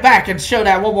 play that back and show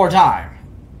that one more time.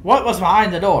 What was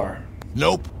behind the door?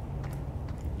 Nope.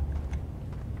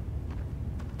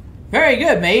 Very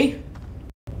good, me.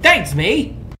 Thanks,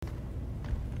 me.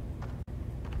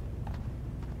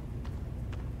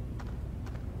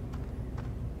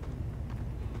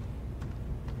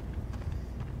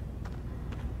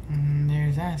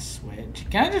 There's that switch.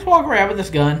 Can I just walk around with this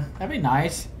gun? That'd be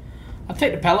nice. I'll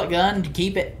take the pellet gun to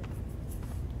keep it.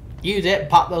 Use it,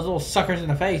 pop those little suckers in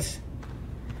the face.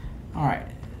 Alright.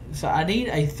 So I need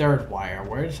a third wire.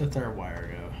 Where does the third wire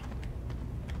go?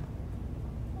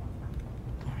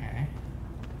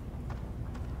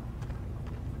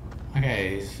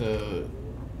 Okay, so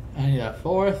I need a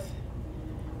fourth.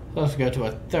 So let's go to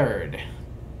a third.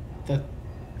 The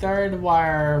third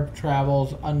wire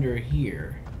travels under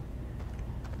here.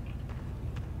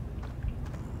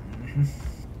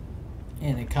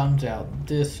 And it comes out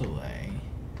this way.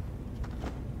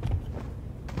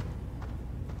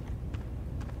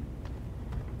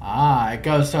 Ah, It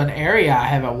goes to an area I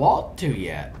haven't walked to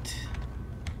yet.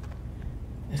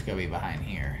 It's gonna be behind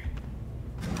here.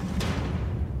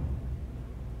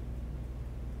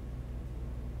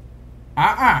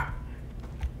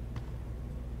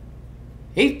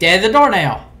 He's dead at the door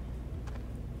now.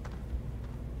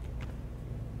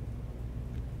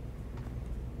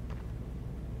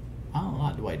 I don't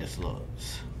like the way this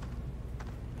looks.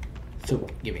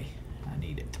 Soup, gimme. I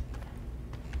need it.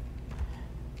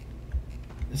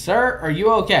 Sir, are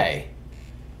you okay?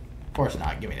 Of course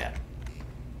not. Give me that.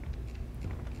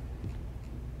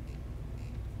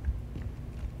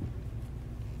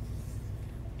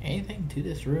 Anything to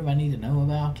this room I need to know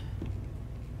about?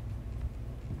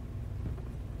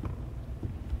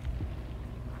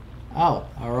 Oh,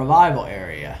 a revival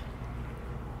area.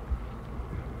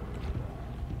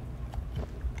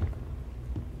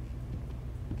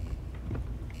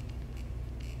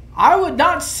 I would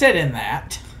not sit in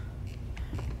that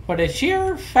for the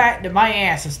sheer fact that my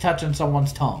ass is touching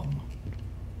someone's tongue.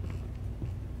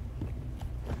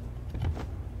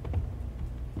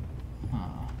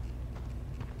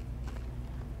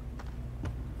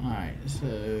 Alright,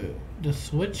 so the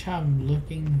switch I'm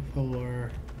looking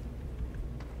for...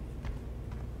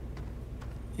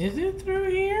 Is it through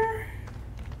here?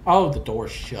 Oh, the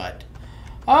door's shut.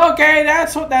 Okay,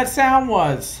 that's what that sound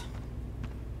was.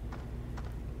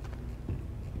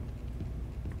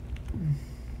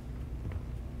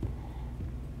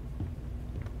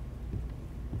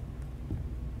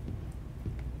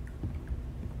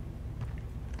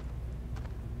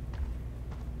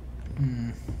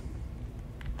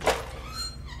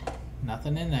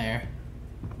 Nothing in there.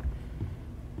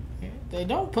 They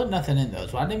don't put nothing in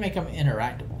those. Why do they make them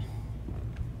interactable?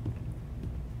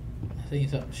 I see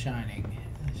something shining.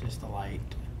 It's just a light.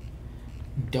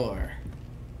 Door.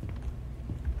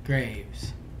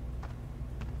 Graves.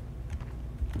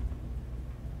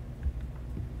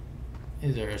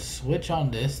 Is there a switch on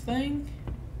this thing?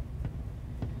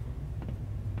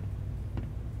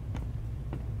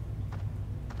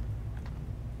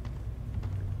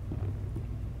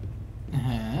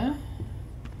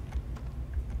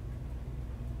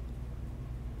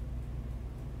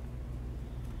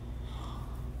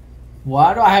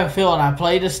 Why do I have a feeling I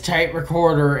play this tape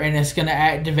recorder and it's going to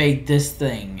activate this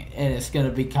thing and it's going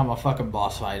to become a fucking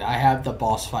boss fight? I have the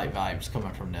boss fight vibes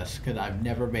coming from this because I've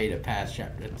never made it past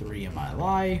chapter 3 in my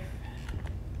life.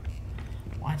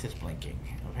 Why is this blinking?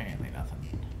 Apparently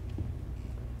nothing.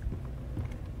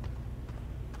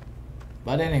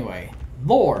 But anyway,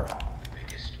 lore.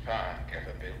 Biggest park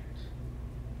ever built.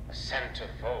 A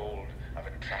centerfold of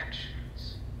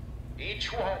attractions.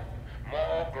 Each one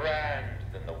more grand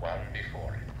than the one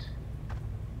before it.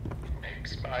 It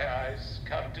makes my eyes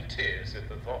come to tears at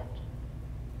the thought.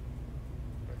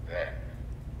 But then,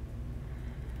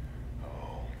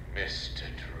 oh, Mr.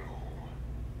 Drew,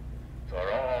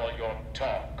 for all your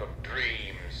talk of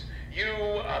dreams, you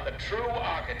are the true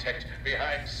architect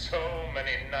behind so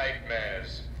many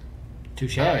nightmares.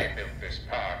 Touche. I built this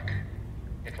park.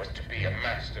 It was to be a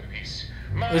masterpiece.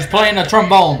 He was playing a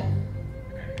trombone.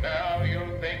 Now you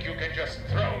think you can just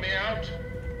throw me out?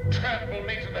 Trample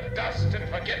me to the dust and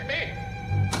forget me?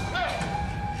 No!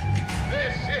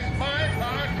 This is my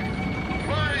park,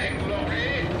 my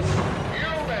glory.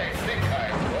 You may think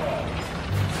I'm wrong,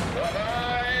 but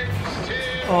I'm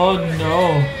still Oh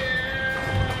no. here.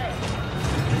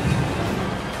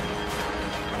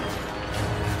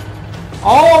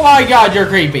 Oh my god, you're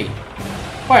creepy.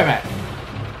 Wait a minute.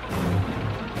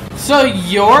 So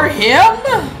you're him?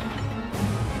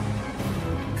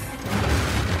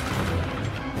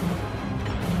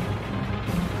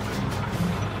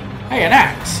 Hey, an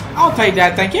axe. I'll take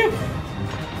that, thank you.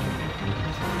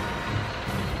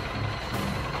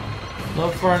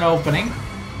 Look for an opening.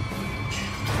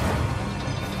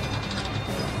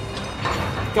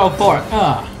 Go for it.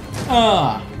 Huh!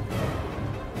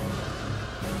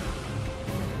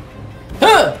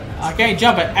 I can't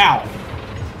jump it. Ow.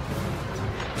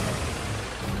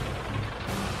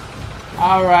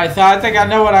 Alright, so I think I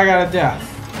know what I gotta do.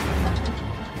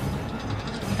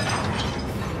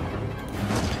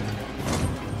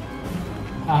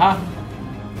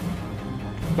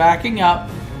 Backing up.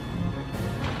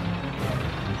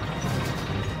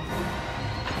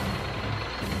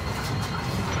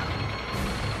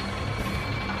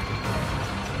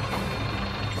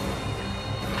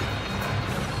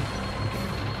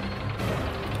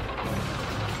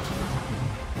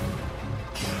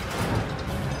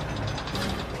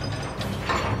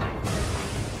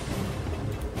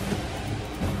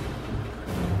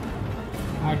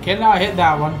 I cannot hit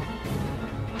that one.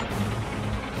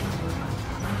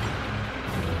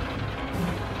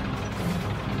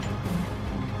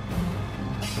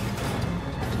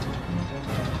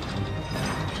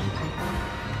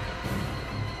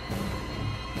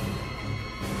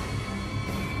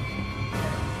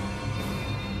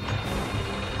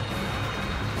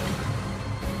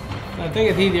 I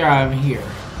think it's either I'm here.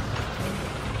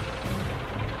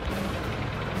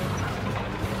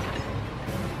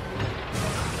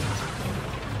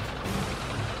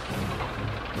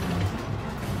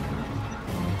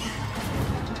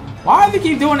 Why do they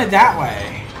keep doing it that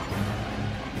way?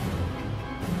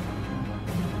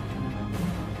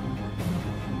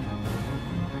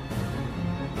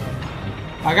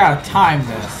 I gotta time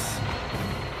this.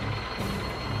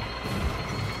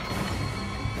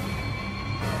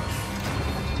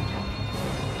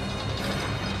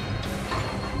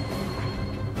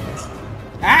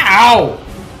 Ow!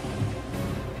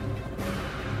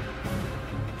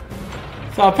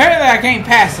 So apparently I can't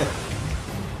pass it.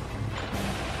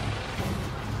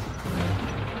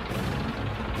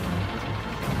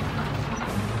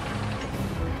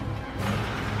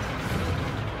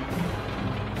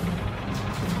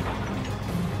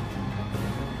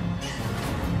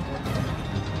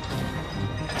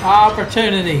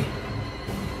 Opportunity.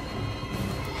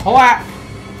 Whack!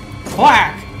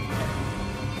 Whack!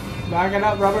 Back it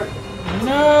up, Robert.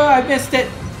 No, I missed it.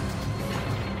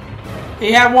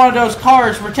 He had one of those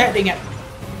cars protecting it.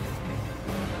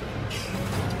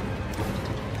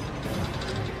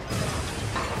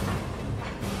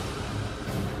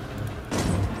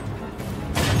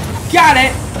 Got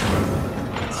it!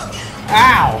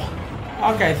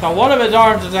 Ow! Okay, so one of his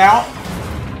arms is out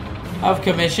of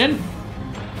commission.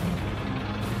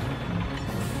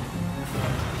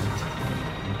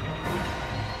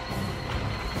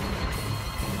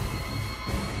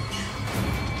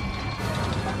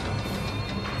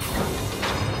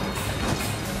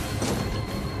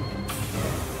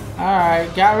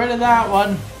 Alright, got rid of that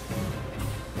one.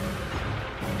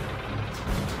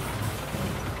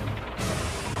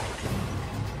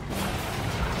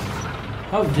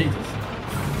 Oh, Jesus.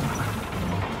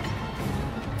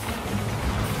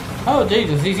 Oh,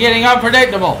 Jesus, he's getting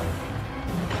unpredictable.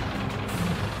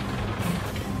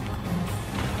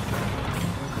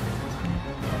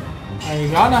 Are you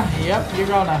gonna? Yep, you're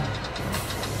gonna.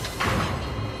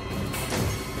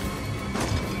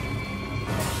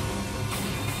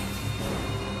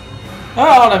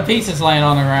 Oh, the pieces laying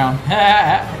on the ground.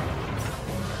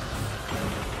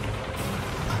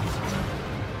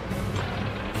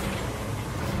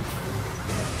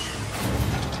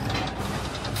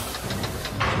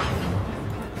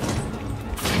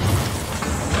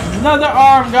 Another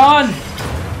arm gone.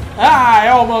 Ah, I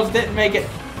almost didn't make it.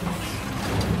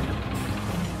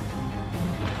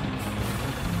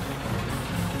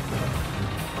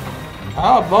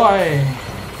 Oh boy.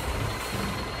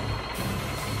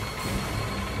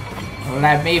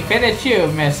 Let me finish you,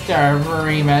 Mr.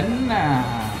 Freeman.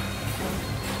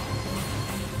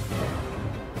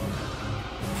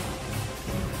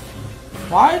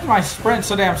 Why is my sprint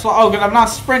so damn slow? Oh, because I'm not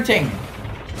sprinting.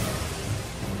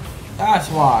 That's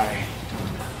why.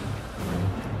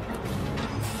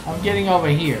 I'm getting over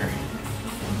here.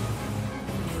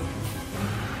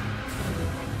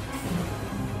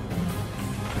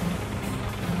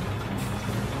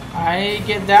 I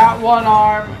get that one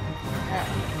arm.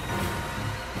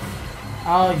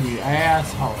 Oh, you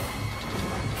asshole.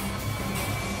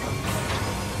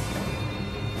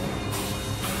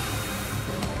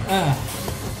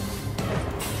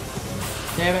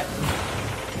 Damn it.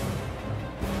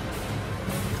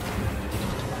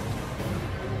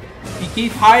 He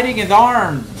keeps hiding his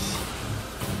arms.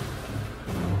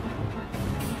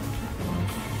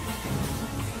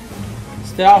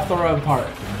 Stay off the road part.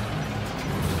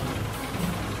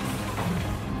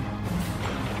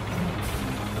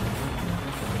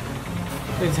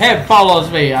 His head follows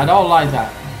me. I don't like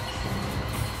that.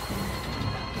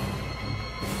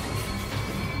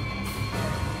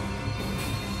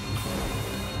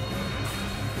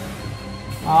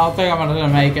 I don't think I'm gonna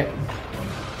make it.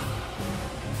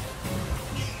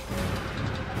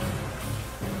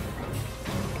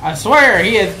 I swear,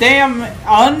 he is damn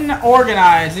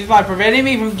unorganized. He's like preventing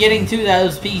me from getting to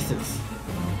those pieces.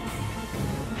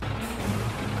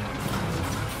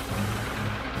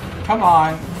 Come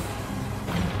on.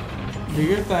 Do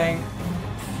your thing.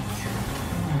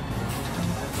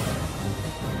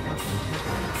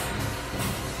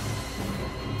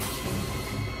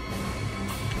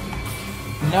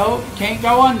 Nope, can't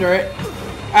go under it.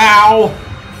 Ow!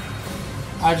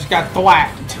 I just got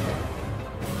thwacked.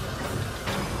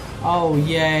 Oh,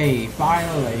 yay.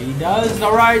 Finally. He does the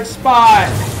right spot.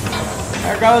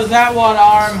 There goes that one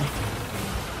arm.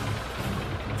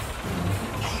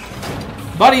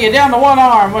 Buddy, you're down to one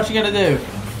arm. What you gonna do?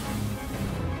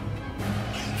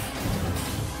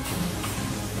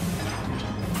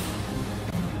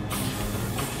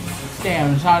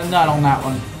 Damn, there's not a nut on that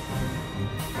one.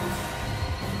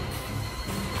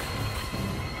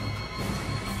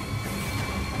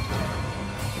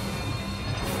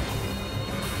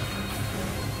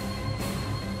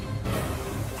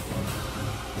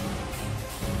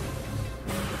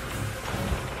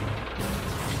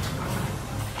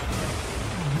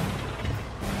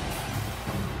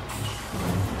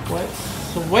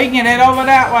 Winging it over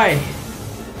that way.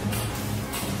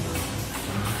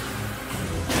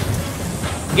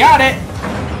 Got it.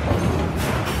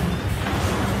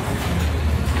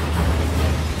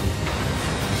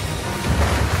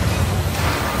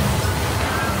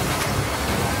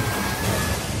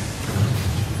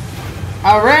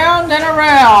 Around and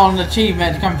around,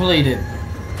 achievement completed.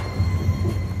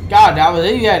 God, that was,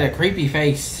 he had a creepy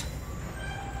face.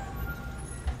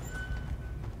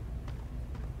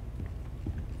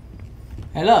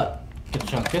 Hey, look, good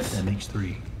chunkus.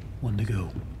 MH3, one to go.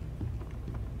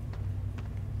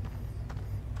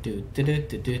 Do.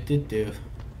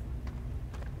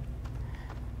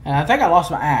 And I think I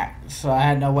lost my axe, so I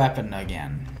had no weapon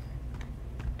again.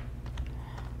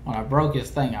 When I broke his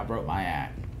thing, I broke my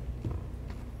axe.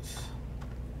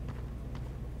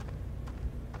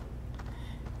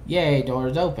 Yay,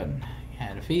 door's open.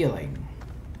 Had a feeling.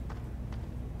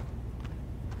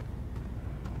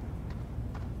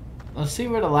 Let's see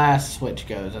where the last switch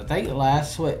goes. I think the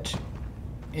last switch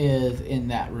is in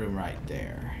that room right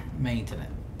there.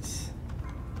 Maintenance.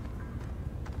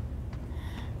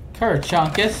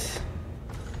 Kerchunkus.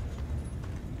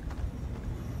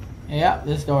 Yep,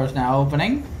 this door is now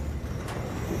opening.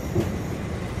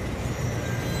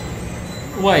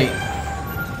 Wait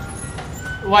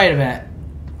a minute.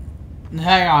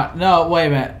 Hang on. No, wait a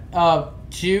minute.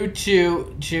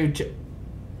 Choo.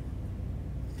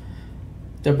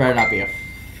 There better not be a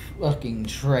fucking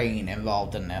train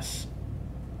involved in this.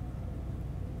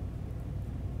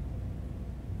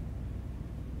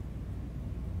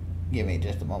 Give me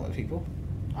just a moment, people.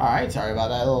 Alright, sorry about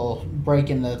that little break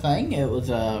in the thing. It was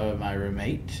my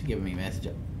roommate giving me a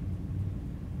message.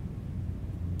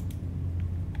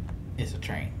 It's a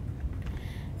train.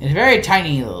 It's a very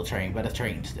tiny little train, but a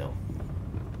train still.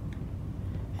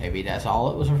 Maybe that's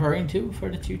all it was referring to for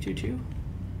the 222.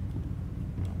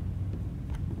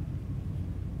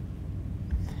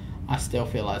 I still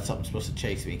feel like something's supposed to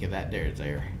chase me because that there's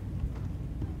there.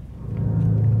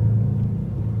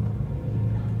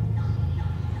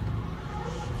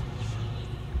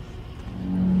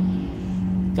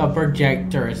 The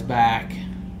projector is back.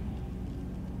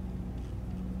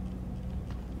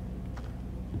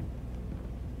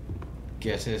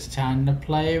 Guess it's time to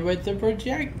play with the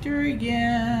projector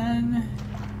again.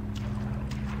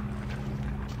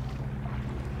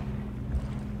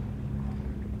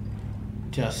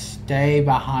 Just stay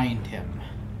behind him.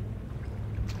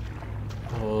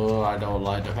 Oh, I don't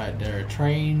like the fact there are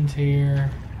trains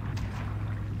here.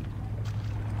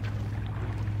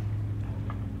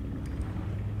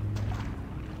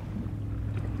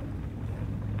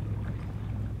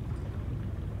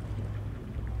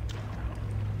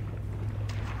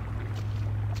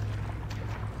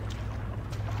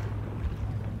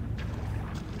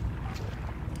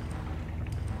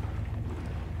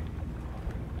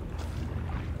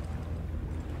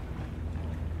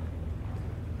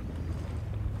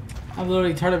 I'm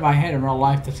literally turning my head in real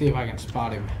life to see if I can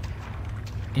spot him.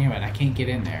 Damn it, I can't get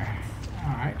in there.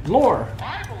 Alright, lore!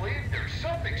 I believe there's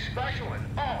something special in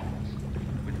all of us.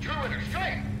 With true inner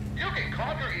strength, you can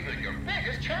conquer even your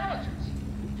biggest challenges.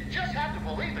 You just have to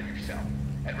believe in yourself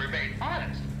and remain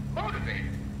honest, motivated,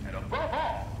 and above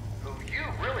all, who you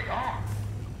really are.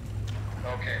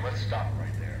 Okay, let's stop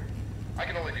right there. I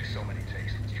can only do so many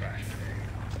takes of this trash today.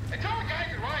 And tell the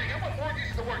guys in writing I want more use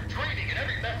of the word dreaming in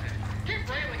every message. Keep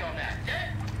railing on that, okay?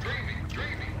 Dreaming.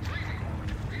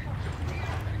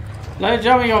 Ladies and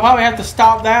gentlemen, you'll probably have to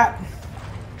stop that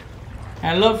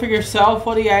and look for yourself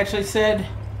what he actually said.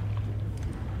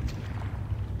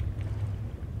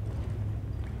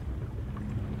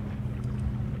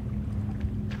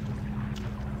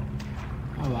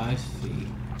 Oh, I see.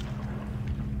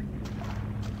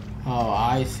 Oh,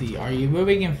 I see. Are you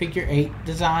moving in figure 8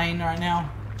 design right now?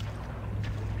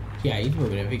 Yeah, he's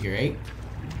moving in figure 8.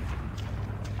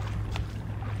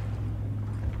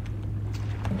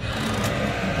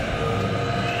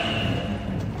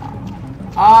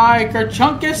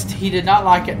 Kerchunkist, he did not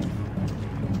like it.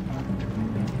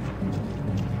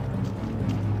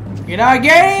 You're not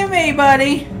getting me,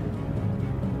 buddy.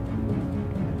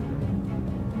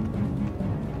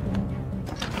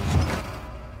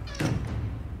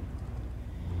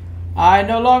 I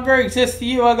no longer exist to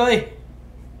you, ugly.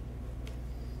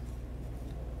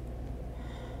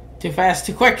 Too fast,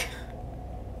 too quick.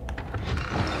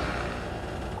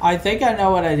 I think I know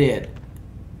what I did.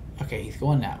 Okay, he's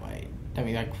going that way. That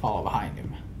means I can follow behind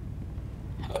him.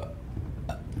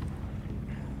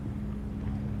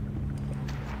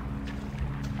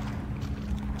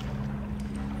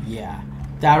 Yeah.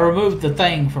 That removed the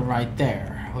thing from right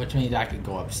there, which means I can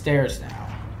go upstairs now.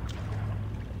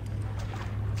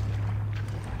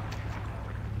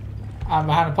 I'm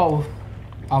behind the pole.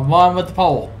 I'm one with the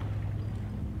pole.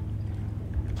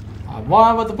 I'm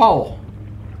one with the pole.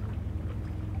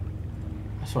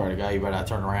 I swear to God, you better not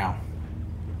turn around.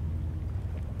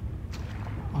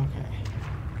 Okay.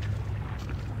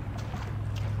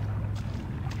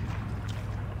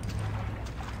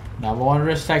 Number one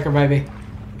risk taker, baby.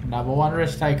 Number one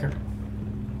risk taker.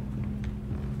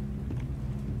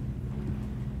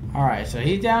 Alright, so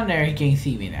he's down there. He can't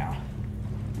see me now.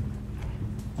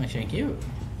 I thank you.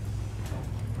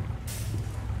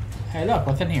 Hey, look,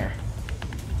 what's in here?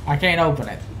 I can't open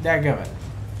it. Dadgummit.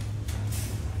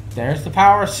 There's the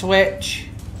power switch.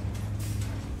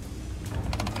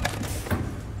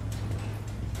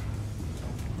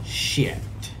 Shit.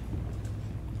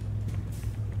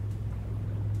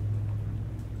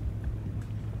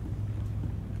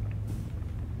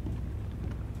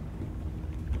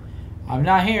 I'm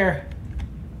not here.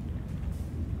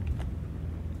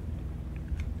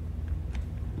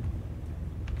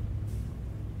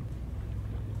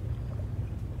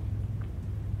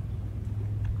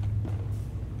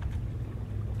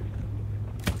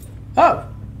 Oh!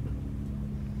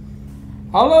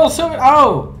 A little suit.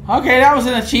 Oh! Okay, that was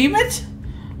an achievement?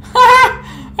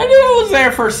 I knew it was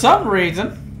there for some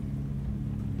reason.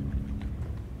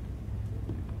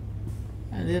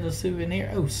 A little souvenir.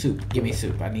 Oh, soup. Give me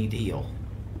soup. I need to heal.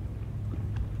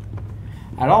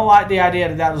 I don't like the idea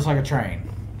that that looks like a train.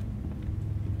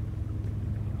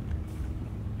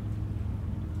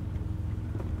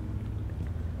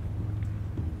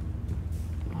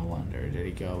 I wonder, did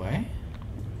he go away?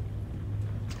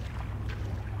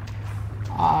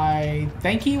 I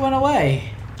think he went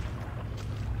away.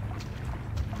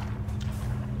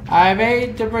 I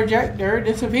made the projector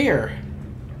disappear.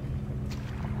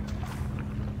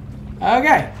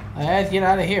 Okay, let's get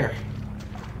out of here.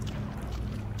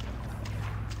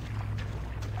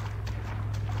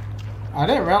 I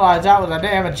didn't realize that was a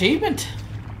damn achievement.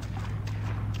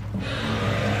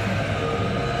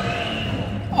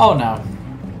 Oh no.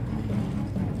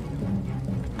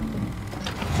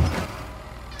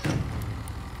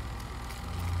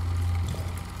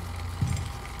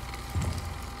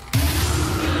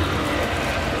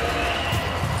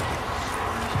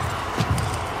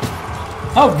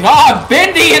 Oh God,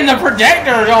 Bendy and the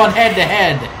Protector are going head to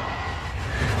head.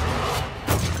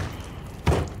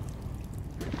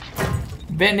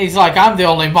 Bendy's like, I'm the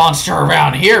only monster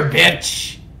around here,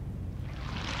 bitch.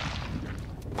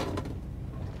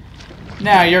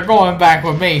 Now you're going back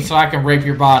with me so I can rape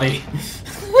your body.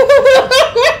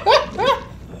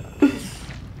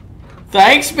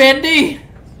 Thanks, Bendy.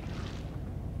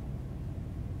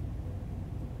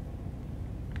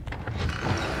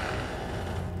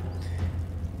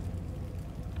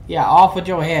 Yeah, off with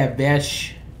your head,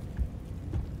 bitch.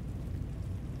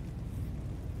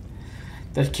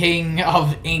 The king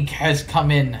of ink has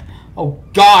come in. Oh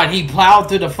God, he plowed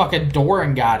through the fucking door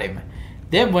and got him.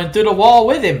 Then went through the wall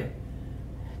with him.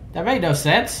 That made no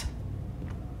sense.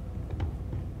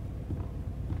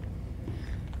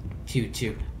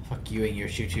 Choo-choo. Fuck you and your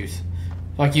choo-choos.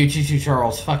 Fuck you, Choo-choo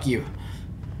Charles. Fuck you.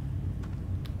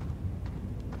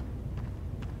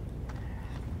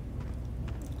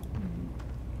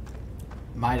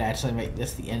 Might actually make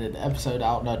this the end of the episode.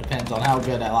 I don't know. Depends on how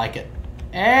good I like it.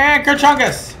 And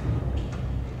Kerchungus!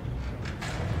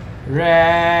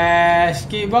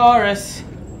 Rescue Boris!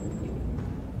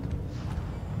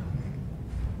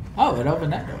 Oh, it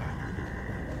opened that door.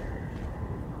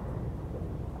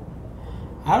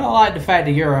 I don't like the fact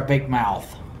that you're a big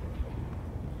mouth.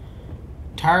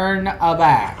 Turn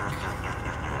back.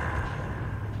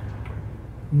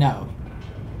 No.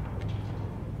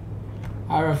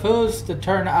 I refuse to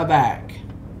turn back.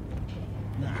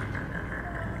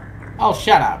 Oh,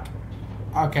 shut up.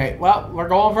 Okay, well, we're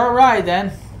going for a ride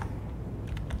then.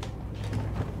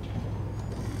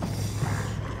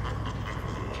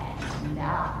 And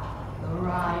now, the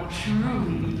ride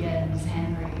truly begins,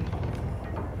 Henry.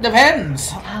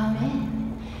 Depends. Come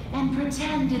in and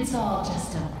pretend it's all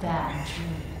just a bad dream.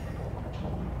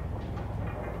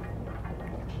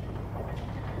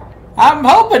 I'm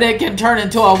hoping it can turn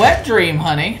into a wet dream,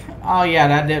 honey. Oh yeah,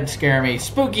 that didn't scare me.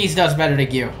 Spookies does better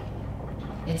than you.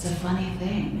 It's a funny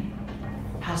thing,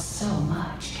 how so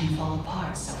much can fall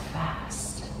apart so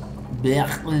fast. You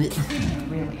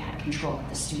really had control of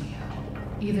the studio.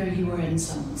 Either you were in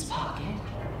someone's pocket,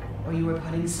 or you were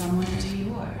putting someone into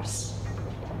yours.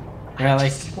 Really? I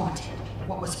just wanted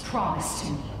what was promised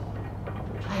to me.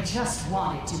 I just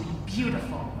wanted to be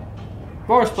beautiful.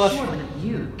 Boris Bush. Surely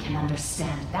you can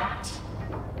understand that.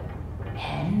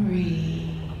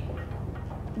 Henry,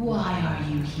 why are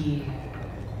you here?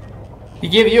 He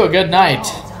gave you a good night.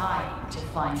 All time to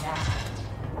find out.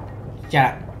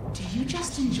 Get it. Do you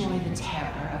just enjoy the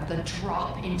terror of the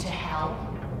drop into hell?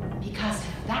 Because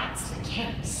if that's the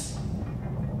case,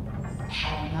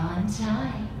 hang on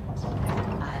tight.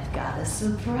 I've got a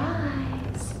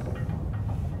surprise.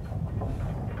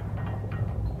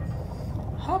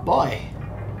 Oh boy.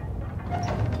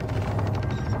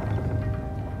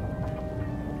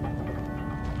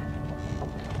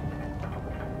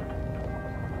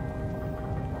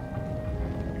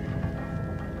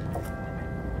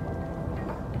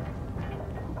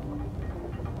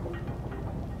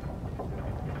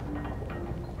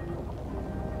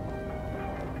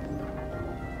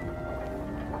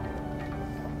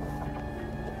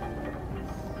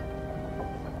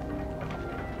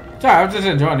 Sorry, I was just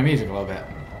enjoying the music a little bit.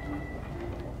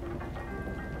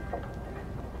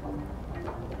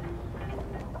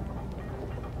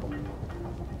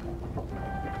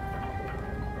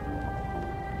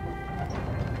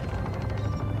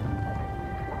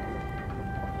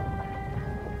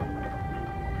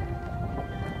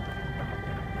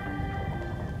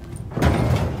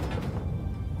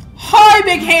 Hi,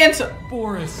 big handsome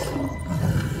Boris! No,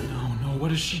 no, what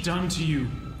has she done to you?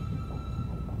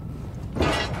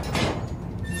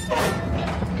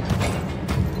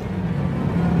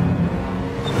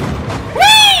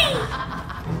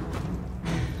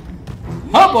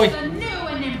 Oh boy! The new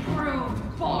and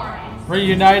improved Boris.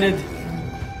 Reunited.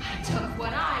 I took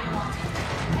what I wanted,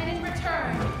 and in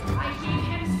return, I gave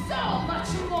him so much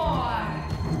more.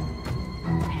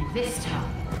 And this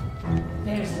time,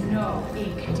 there's no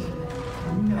ink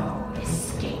demon, no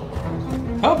escape.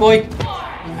 Oh boy! Boris,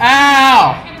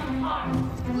 Ow! tear him apart.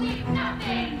 Leave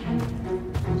nothing.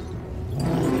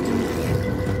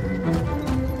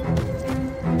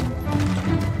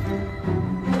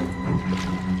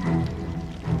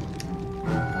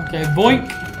 Okay, boink.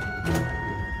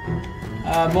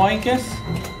 Boinkus.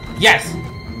 Yes!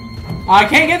 I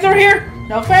can't get through here!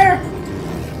 No fair!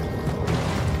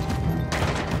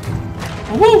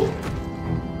 Woo!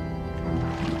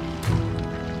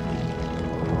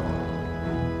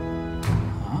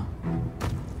 Huh?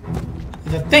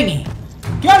 There's a thingy!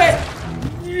 Got it!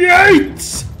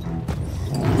 Yates!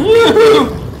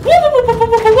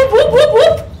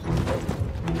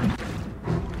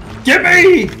 Get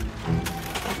me!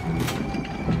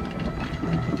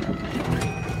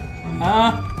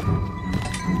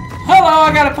 Hello,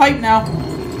 I got a pipe now.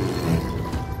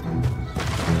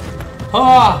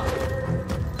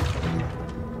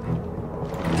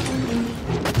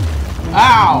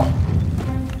 Ow!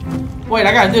 Wait,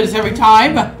 I gotta do this every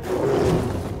time?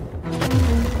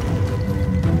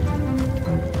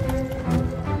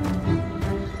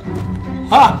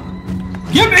 Huh!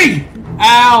 Get me!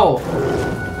 Ow!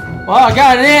 Well, I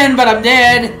got it in, but I'm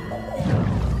dead.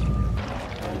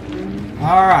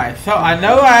 Alright, so I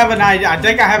know I have an idea. I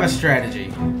think I have a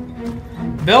strategy.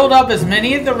 Build up as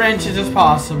many of the wrenches as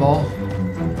possible.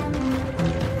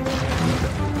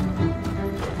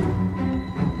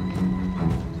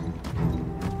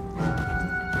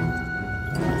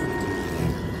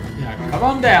 Yeah, come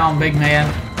on down, big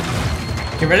man.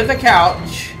 Get rid of the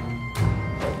couch.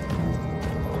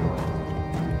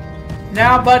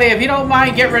 Now, buddy, if you don't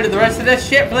mind, get rid of the rest of this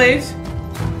shit, please.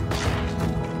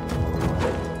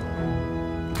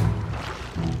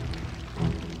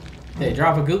 Did they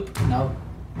drop a goop? No.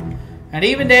 And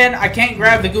even then, I can't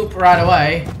grab the goop right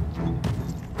away.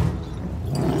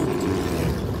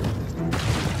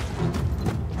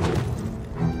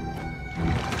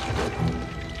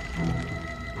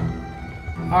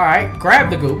 Alright, grab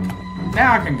the goop.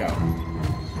 Now I can go.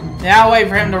 Now I'll wait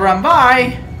for him to run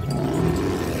by.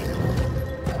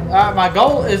 My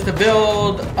goal is to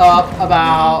build up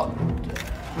about...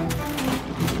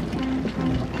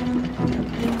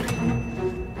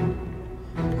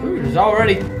 Ooh, there's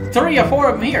already 3 or 4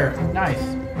 of them here. Nice.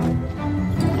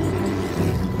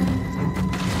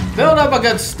 Build up a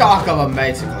good stock of them,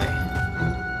 basically.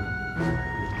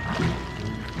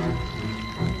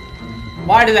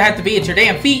 Why do they have to be at your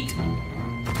damn feet?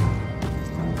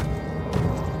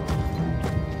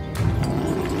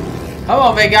 Come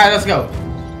on, big guy, let's go.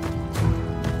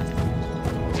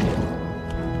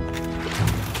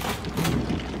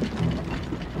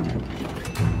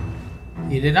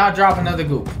 He did not drop another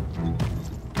goop.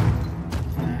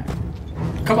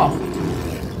 Come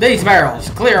on. These barrels,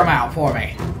 clear them out for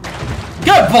me.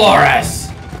 Good Boris!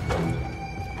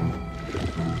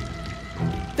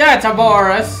 That's a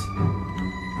Boris.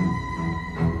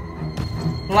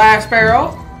 Last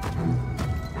barrel.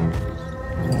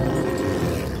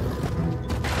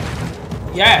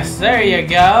 Yes, there you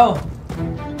go.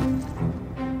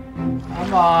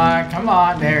 Come on, come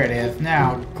on. There it is.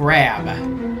 Now, grab.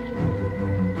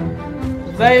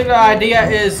 say the idea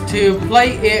is to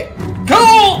play it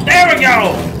cool. There we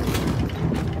go.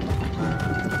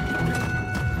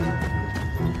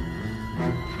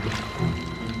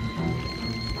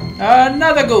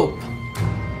 Another goop.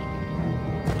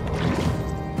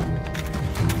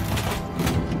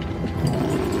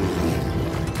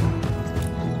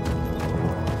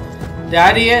 The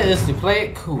idea is to play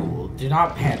it cool. Do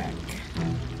not panic.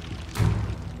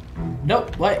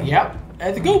 Nope. What? Yep.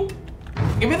 The goop.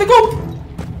 Give me the goop.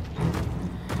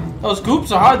 Those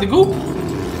goops are hard to goop.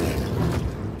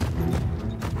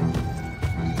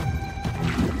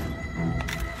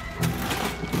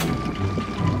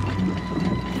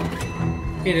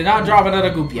 He did not drop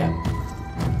another goop yet.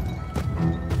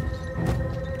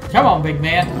 Come on, big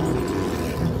man.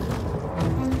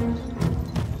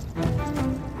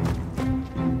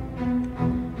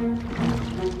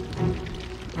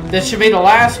 This should be the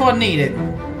last one needed.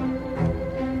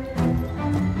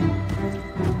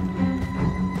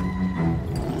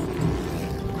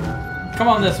 Come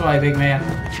on this way, big man.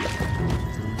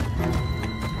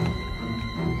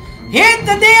 Hit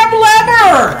the damn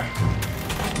lever!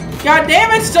 God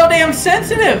damn, it's so damn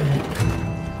sensitive.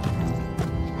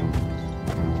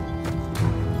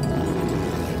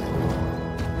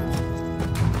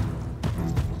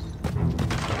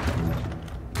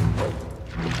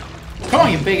 Come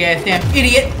on, you big ass damn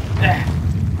idiot.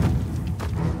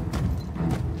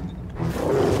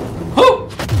 Whoo!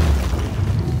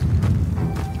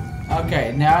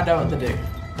 Okay, now I know what to do.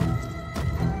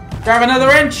 Grab another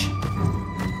wrench.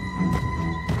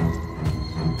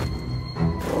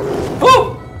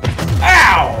 Whoo!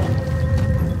 Ow!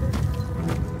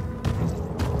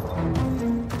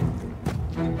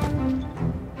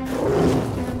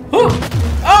 Whoo!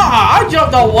 Ah! I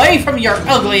jumped away from your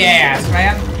ugly ass,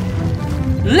 man.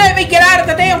 Let me get out of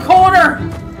the damn corner!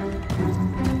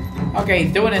 Okay,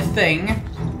 he's doing his thing.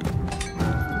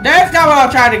 That's not what I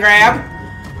was trying to grab.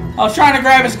 I was trying to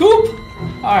grab a scoop.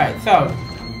 Alright, so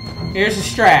here's the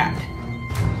strap.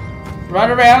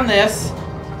 Run around this.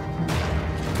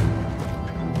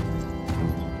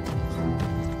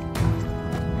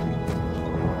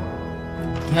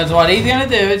 Because what he's going to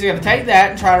do is he's going to take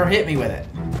that and try to hit me with it.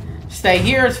 Stay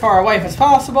here as far away as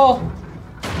possible.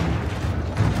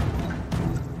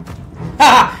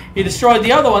 Haha! He destroyed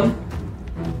the other one.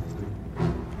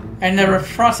 And the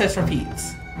process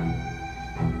repeats.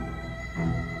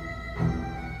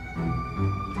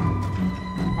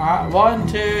 Alright, 1,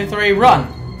 2, 3, run!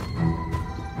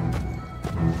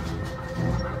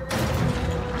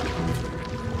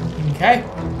 Okay.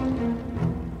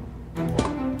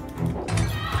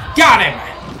 Got him!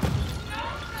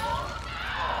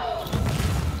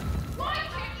 Why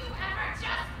can't you ever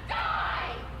just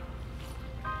die?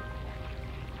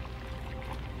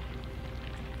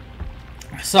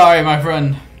 Sorry, my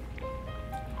friend.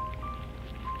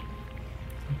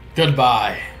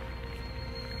 Goodbye.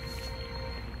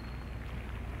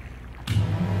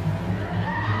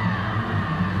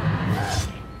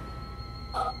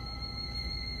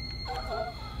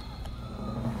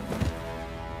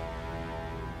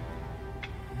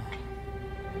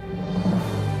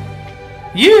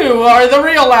 You are the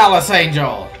real Alice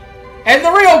Angel! And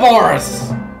the real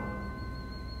Boris!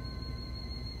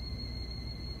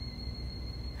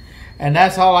 And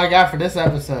that's all I got for this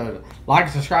episode. Like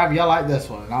and subscribe if y'all like this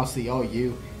one, and I'll see all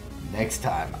you next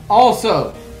time.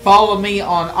 Also, follow me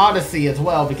on Odyssey as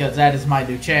well, because that is my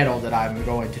new channel that I'm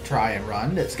going to try and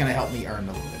run. That's going to help me earn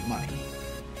a little bit of money.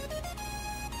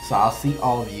 So I'll see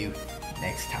all of you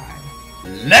next time.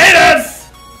 Laters!